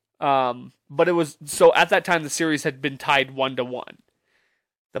lost. But it was... So at that time, the series had been tied 1-1.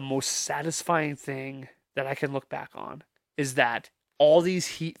 The most satisfying thing that I can look back on is that all these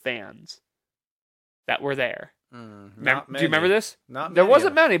Heat fans that were there. Do you remember this? There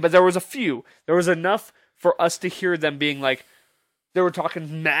wasn't many, but there was a few. There was enough for us to hear them being they were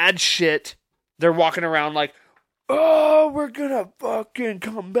talking mad shit. They're walking around oh, we're gonna fucking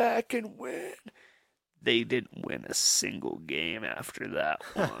come back and win. They didn't win a single game after that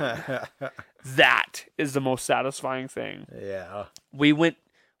one. That is the most satisfying thing. Yeah. We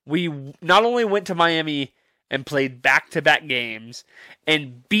not only went to Miami and played back-to-back games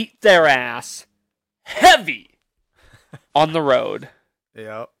and beat their ass heavy on the road.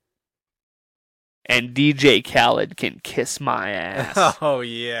 Yep. And DJ Khaled can kiss my ass. Oh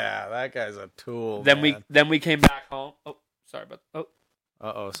yeah, that guy's a tool. Then we came back home. Oh, sorry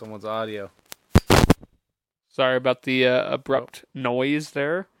about someone's audio. Sorry about the abrupt noise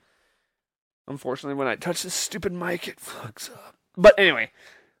there. Unfortunately, when I touch this stupid mic, it fucks up. But anyway,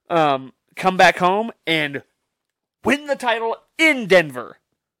 come back home and win the title in Denver.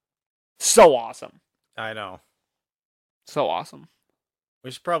 So awesome. I know. So awesome. We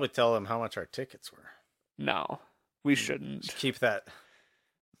should probably tell them how much our tickets were. No, we shouldn't. Just keep that.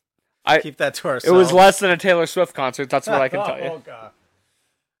 Keep that to ourselves. It was less than a Taylor Swift concert. That's what I can tell you. Oh god.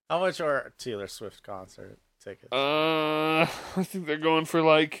 How much are a Taylor Swift concert tickets? I think they're going for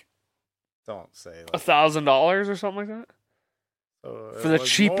Don't say $1,000 or something like that. So for the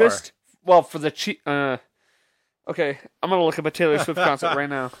cheapest. More. Well, for the cheap. Okay, I'm gonna look up a Taylor Swift concert right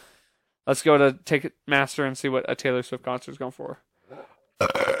now. Let's go to Ticketmaster and see what a Taylor Swift concert is going for.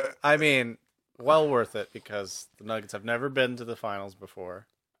 I mean, well worth it because the Nuggets have never been to the finals before.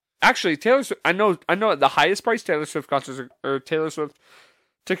 Actually, Taylor Swift. I know the highest price Taylor Swift concerts or Taylor Swift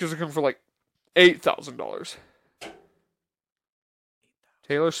tickets are coming for $8,000.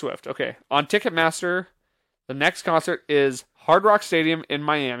 Taylor Swift. Okay, on Ticketmaster, the next concert is Hard Rock Stadium in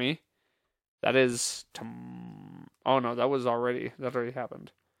Miami. That is oh no, that already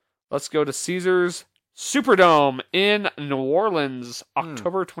happened. Let's go to Caesars Superdome in New Orleans,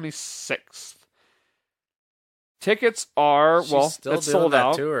 October 26th. Tickets are it's sold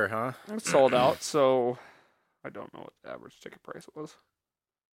out. Tour, huh? It's sold out, so I don't know what the average ticket price was.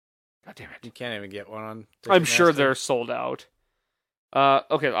 God damn it! You can't even get one on Ticketmaster. I'm sure they're sold out.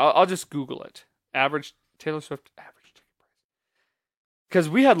 Okay, I'll just Google it. Average Taylor Swift average ticket price. Because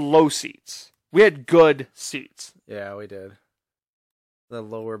we had low seats. We had good seats. Yeah, we did. The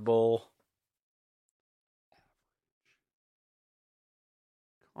lower bowl.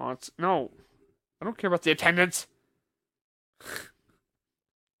 No, I don't care about the attendance.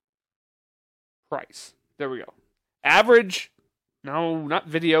 Price. There we go. Average. No, not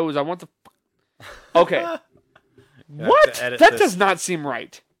videos. I want the. Okay. What? That does not seem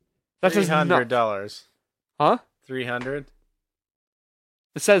right. That does not. $300. Huh? 300.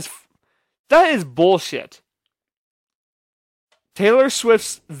 It says that is bullshit. Taylor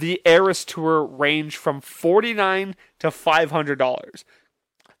Swift's The Eras Tour range from $49 to $500.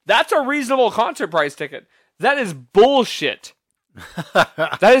 That's a reasonable concert price ticket. That is bullshit.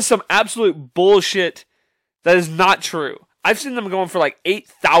 That is some absolute bullshit. That is not true. I've seen them going for like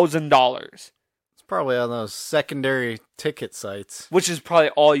 $8,000. It's probably on those secondary ticket sites. Which is probably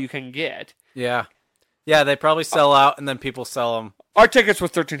all you can get. Yeah. Yeah, they probably sell out and then people sell them. Our tickets were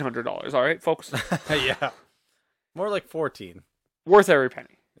 $1,300, all right, folks? Yeah. More like 14. Worth every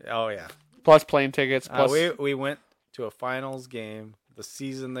penny. Oh, yeah. Plus plane tickets. Plus... we went to a finals game the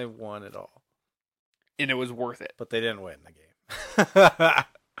season they won it all. And it was worth it. But they didn't win the game.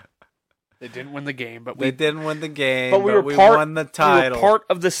 They didn't win the game, but they didn't win the game. But we won the title. We were part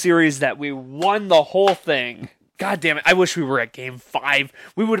of the series that we won the whole thing. God damn it! I wish we were at Game 5.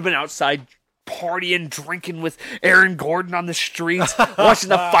 We would have been outside partying, drinking with Aaron Gordon on the streets, watching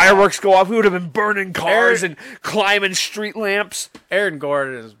the fireworks go off. We would have been burning cars and climbing street lamps. Aaron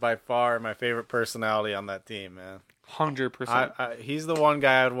Gordon is by far my favorite personality on that team, man. 100%. He's the one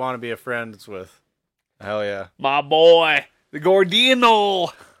guy I'd want to be friends with. Hell yeah, my boy, the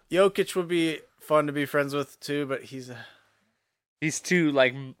Gordino. Jokic would be fun to be friends with too, but he's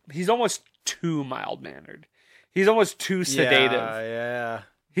almost too mild-mannered. He's almost too sedative. Yeah.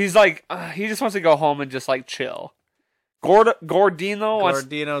 He's like, he just wants to go home and just like chill.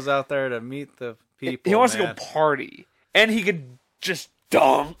 Gordino's out there to meet the people. He wants to go party, and he could just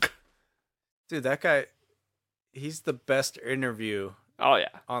dunk. Dude, that guy, he's the best interview. Oh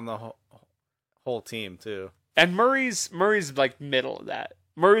yeah, on the whole team too. And Murray's like middle of that.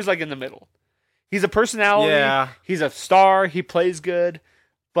 Murray's like in the middle. He's a personality. Yeah. He's a star. He plays good,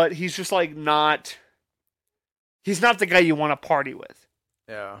 but he's just like not. He's not the guy you want to party with.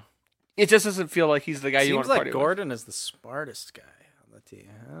 Yeah. It just doesn't feel like he's the guy you want to party with. Seems like Gordon is the smartest guy on the team.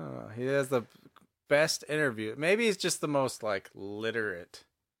 I don't know. He has the best interview. Maybe he's just the most like literate.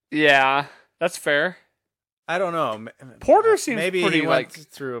 Yeah, that's fair. I don't know. Porter seems maybe pretty he went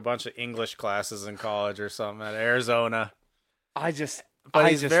through a bunch of English classes in college or something at Arizona.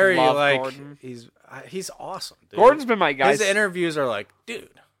 He's very love like Gordon. He's awesome. Dude. Gordon's been my guy. His interviews are like, dude.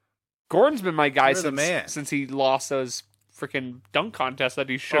 Gordon's been my guy since he lost those freaking dunk contests that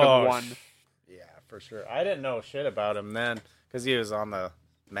he should have won. Yeah, for sure. I didn't know shit about him then because he was on the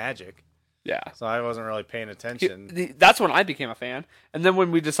Magic. Yeah. So I wasn't really paying attention. That's when I became a fan. And then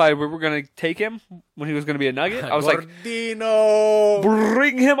when we decided we were going to take him, when he was going to be a Nugget, I was Gordino. like,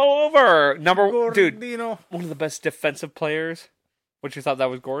 bring him over. Gordino. Dude, one of the best defensive players. What, you thought that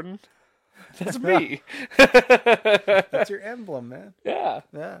was Gordon? That's me. That's your emblem, man. Yeah.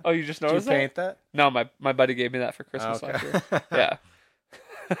 Oh, you just noticed that? Did you paint that? No, my buddy gave me that for Christmas last year. Yeah.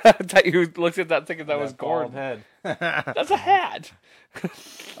 I thought you looked at that thinking that was Gordon. Head. That's a hat.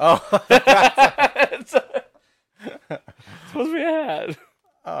 Oh. It's supposed to be a hat.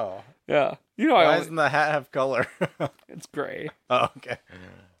 Oh. Yeah. Why doesn't the hat have color? It's gray. Oh, okay.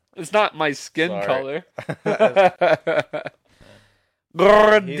 It's not my skin color.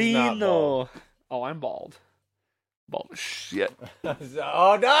 Gordino. Oh, I'm bald. Bald as shit.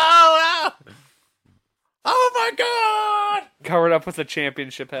 Oh, no! Oh, my God! Covered up with a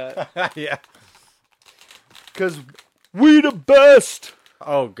championship hat. Yeah. Because we the best.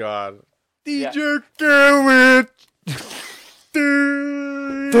 Oh, God. DJ Khaled.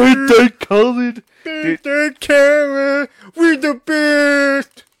 DJ Khaled. DJ Khaled. We the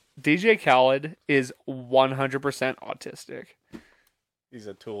best. DJ Khaled is 100% autistic. He's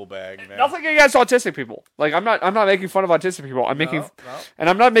a tool bag, man. Nothing against autistic people. Like I'm not making fun of autistic people. And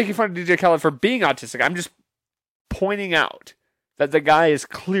I'm not making fun of DJ Khaled for being autistic. I'm just pointing out that the guy is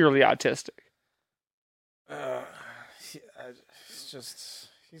clearly autistic.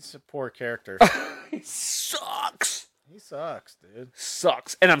 He's a poor character. He sucks. He sucks, dude.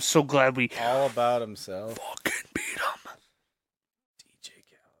 Sucks. And I'm so glad we all about himself. Fucking beat him. DJ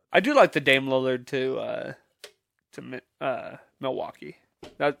Khaled. I do like the Dame Lillard to Milwaukee.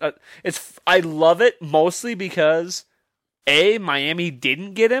 I love it mostly because A, Miami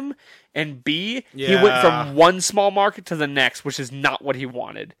didn't get him, and B, he went from one small market to the next, which is not what he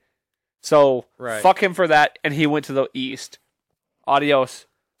wanted. So fuck him for that, and he went to the East. Adios.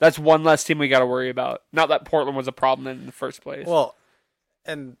 That's one less team we got to worry about. Not that Portland was a problem in the first place. Well,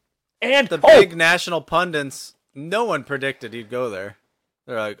 and the big national pundits, no one predicted he'd go there.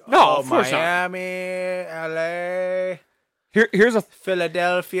 They're like, no, Miami, LA. Here's a.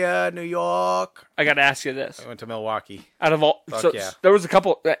 Philadelphia, New York. I got to ask you this. I went to Milwaukee. Out of all, Fuck yeah. there was a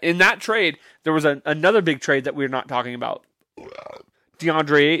couple in that trade. There was another big trade that we're not talking about.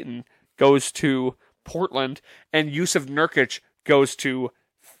 DeAndre Ayton goes to Portland, and Yusuf Nurkic goes to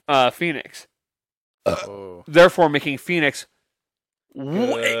Phoenix. Oh. Therefore, making Phoenix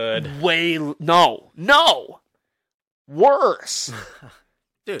Good. way worse.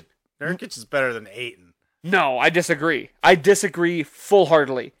 Dude, Nurkic is better than Ayton. No, I disagree. I disagree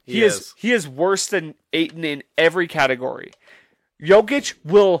full-heartedly. He is worse than Ayton in every category. Jokic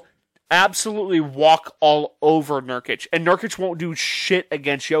will absolutely walk all over Nurkic, and Nurkic won't do shit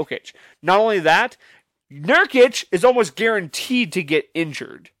against Jokic. Not only that, Nurkic is almost guaranteed to get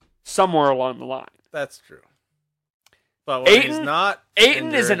injured somewhere along the line. That's true. But when he's not Ayton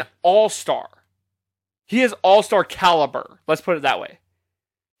injured, is an all-star. He is all-star caliber. Let's put it that way.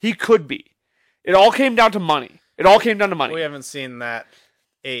 He could be. It all came down to money. We haven't seen that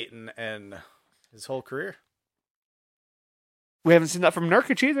Ayton in his whole career. We haven't seen that from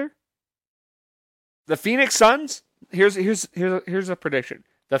Nurkic either. The Phoenix Suns, here's a prediction.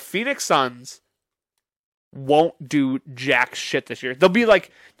 The Phoenix Suns won't do jack shit this year. They'll be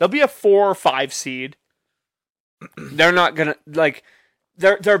a 4 or 5 seed. They're not gonna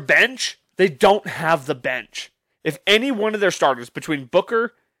their bench. They don't have the bench. If any one of their starters between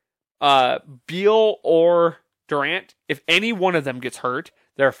Booker, Beal or Durant, if any one of them gets hurt,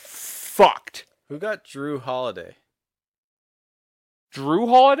 they're fucked. Who got Drew Holiday? Drew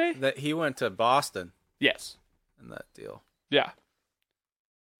Holiday? That he went to Boston Yes. in that deal. Yeah.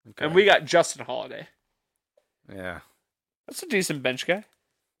 Okay. And we got Justin Holiday. Yeah. That's a decent bench guy.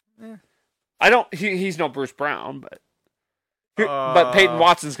 Yeah. He's no Bruce Brown, but Peyton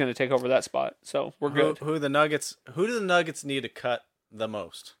Watson's going to take over that spot, so we're good. Who do the Nuggets need to cut the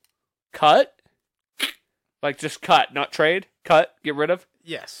most? Cut? Like just cut, not trade? Cut, get rid of?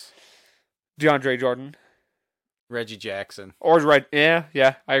 Yes. DeAndre Jordan. Reggie Jackson. Or right, yeah,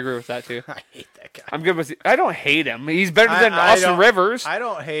 I agree with that too. I hate that guy. I'm good with you. I don't hate him. He's better than Austin Rivers. I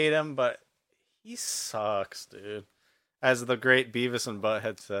don't hate him, but he sucks, dude. As the great Beavis and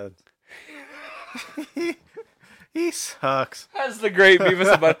Butthead said. He sucks. As the great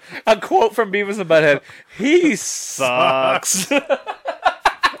Beavis and Butthead. A quote from Beavis and Butthead. He sucks.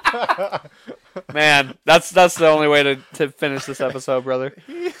 Man, that's the only way to finish this episode, brother.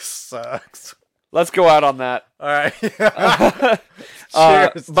 He sucks. Let's go out on that. All right.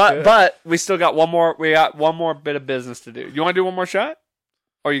 Cheers. But we still got one more. We got one more bit of business to do. You want to do one more shot?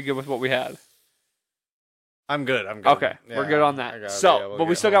 Or are you good with what we had? I'm good. Okay, yeah, we're good on that. But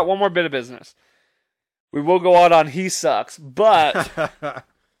we still got one more bit of business. We will go out on he sucks, but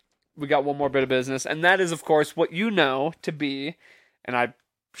we got one more bit of business, and that is, of course, what you know to be, and I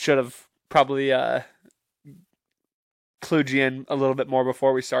should have probably clued you in a little bit more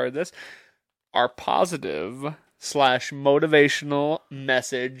before we started this, our positive / motivational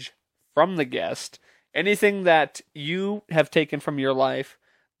message from the guest. Anything that you have taken from your life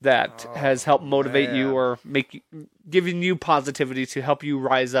that has helped motivate you or giving you positivity to help you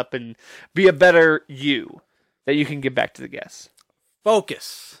rise up and be a better you that you can give back to the guests.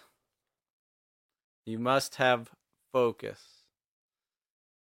 Focus. You must have focus.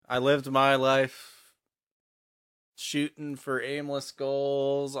 I lived my life shooting for aimless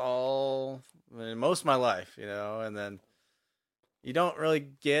goals most of my life, and then you don't really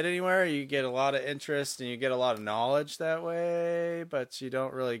get anywhere. You get a lot of interest and you get a lot of knowledge that way, but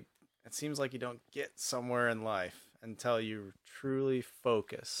it seems like you don't get somewhere in life until you truly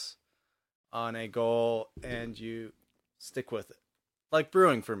focus on a goal and you stick with it. Like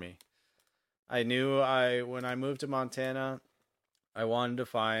brewing for me. I knew when I moved to Montana, I wanted to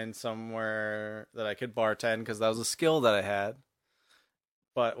find somewhere that I could bartend because that was a skill that I had,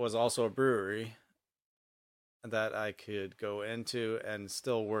 but was also a brewery that I could go into and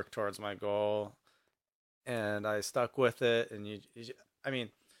still work towards my goal. And I stuck with it. And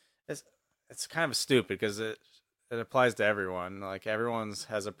it's kind of stupid because it applies to everyone. Like everyone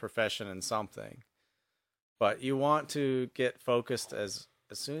has a profession in something, but you want to get focused as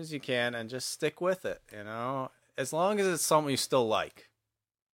soon as you can and just stick with it. As long as it's something you still like.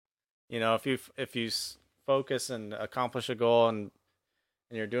 If you focus and accomplish a goal and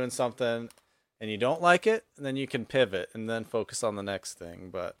you're doing something and you don't like it, then you can pivot and then focus on the next thing.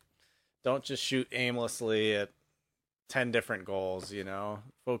 But don't just shoot aimlessly at 10 different goals,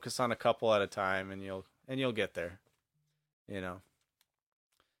 Focus on a couple at a time and you'll get there.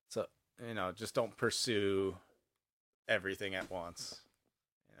 So, just don't pursue everything at once.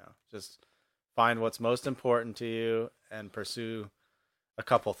 Just find what's most important to you and pursue a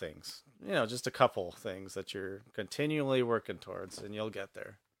couple things. Just a couple things that you're continually working towards, and you'll get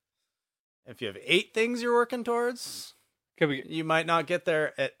there. If you have 8 things you're working towards, you might not get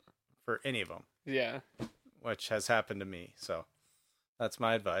there for any of them. Yeah. Which has happened to me. So that's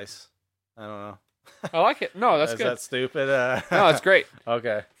my advice. I don't know. I like it. No, that's Is good. that stupid? No, it's great.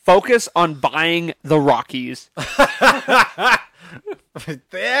 Okay. Focus on buying the Rockies.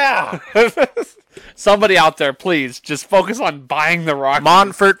 Yeah. Somebody out there, please, just focus on buying the Rockies.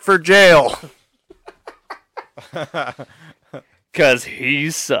 Montfort for jail. Because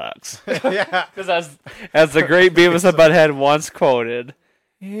he sucks. Yeah. Because as the great Beavis and Butthead once quoted,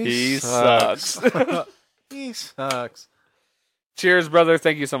 he sucks. He sucks. Cheers, brother.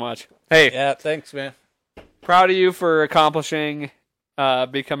 Thank you so much. Hey. Yeah, thanks, man. Proud of you for accomplishing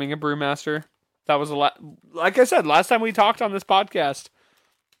becoming a brewmaster. That was like I said, last time we talked on this podcast,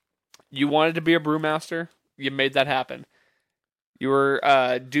 you wanted to be a brewmaster. You made that happen. You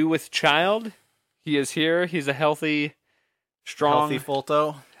were due with child. He is here. He's a healthy, strong...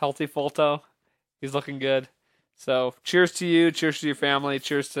 Healthy Fulto. He's looking good. So, cheers to you. Cheers to your family.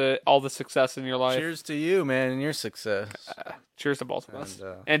 Cheers to all the success in your life. Cheers to you, man, and your success. Cheers to both of us.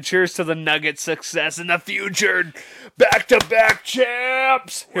 And cheers to the Nuggets' success in the future. Back-to-back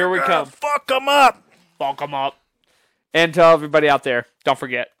champs. Here we come. Fuck them up. Fuck them up. And to everybody out there, don't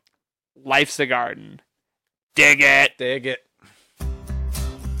forget, life's a garden. Dig it. Dig it.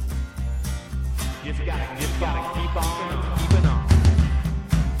 You gotta keep on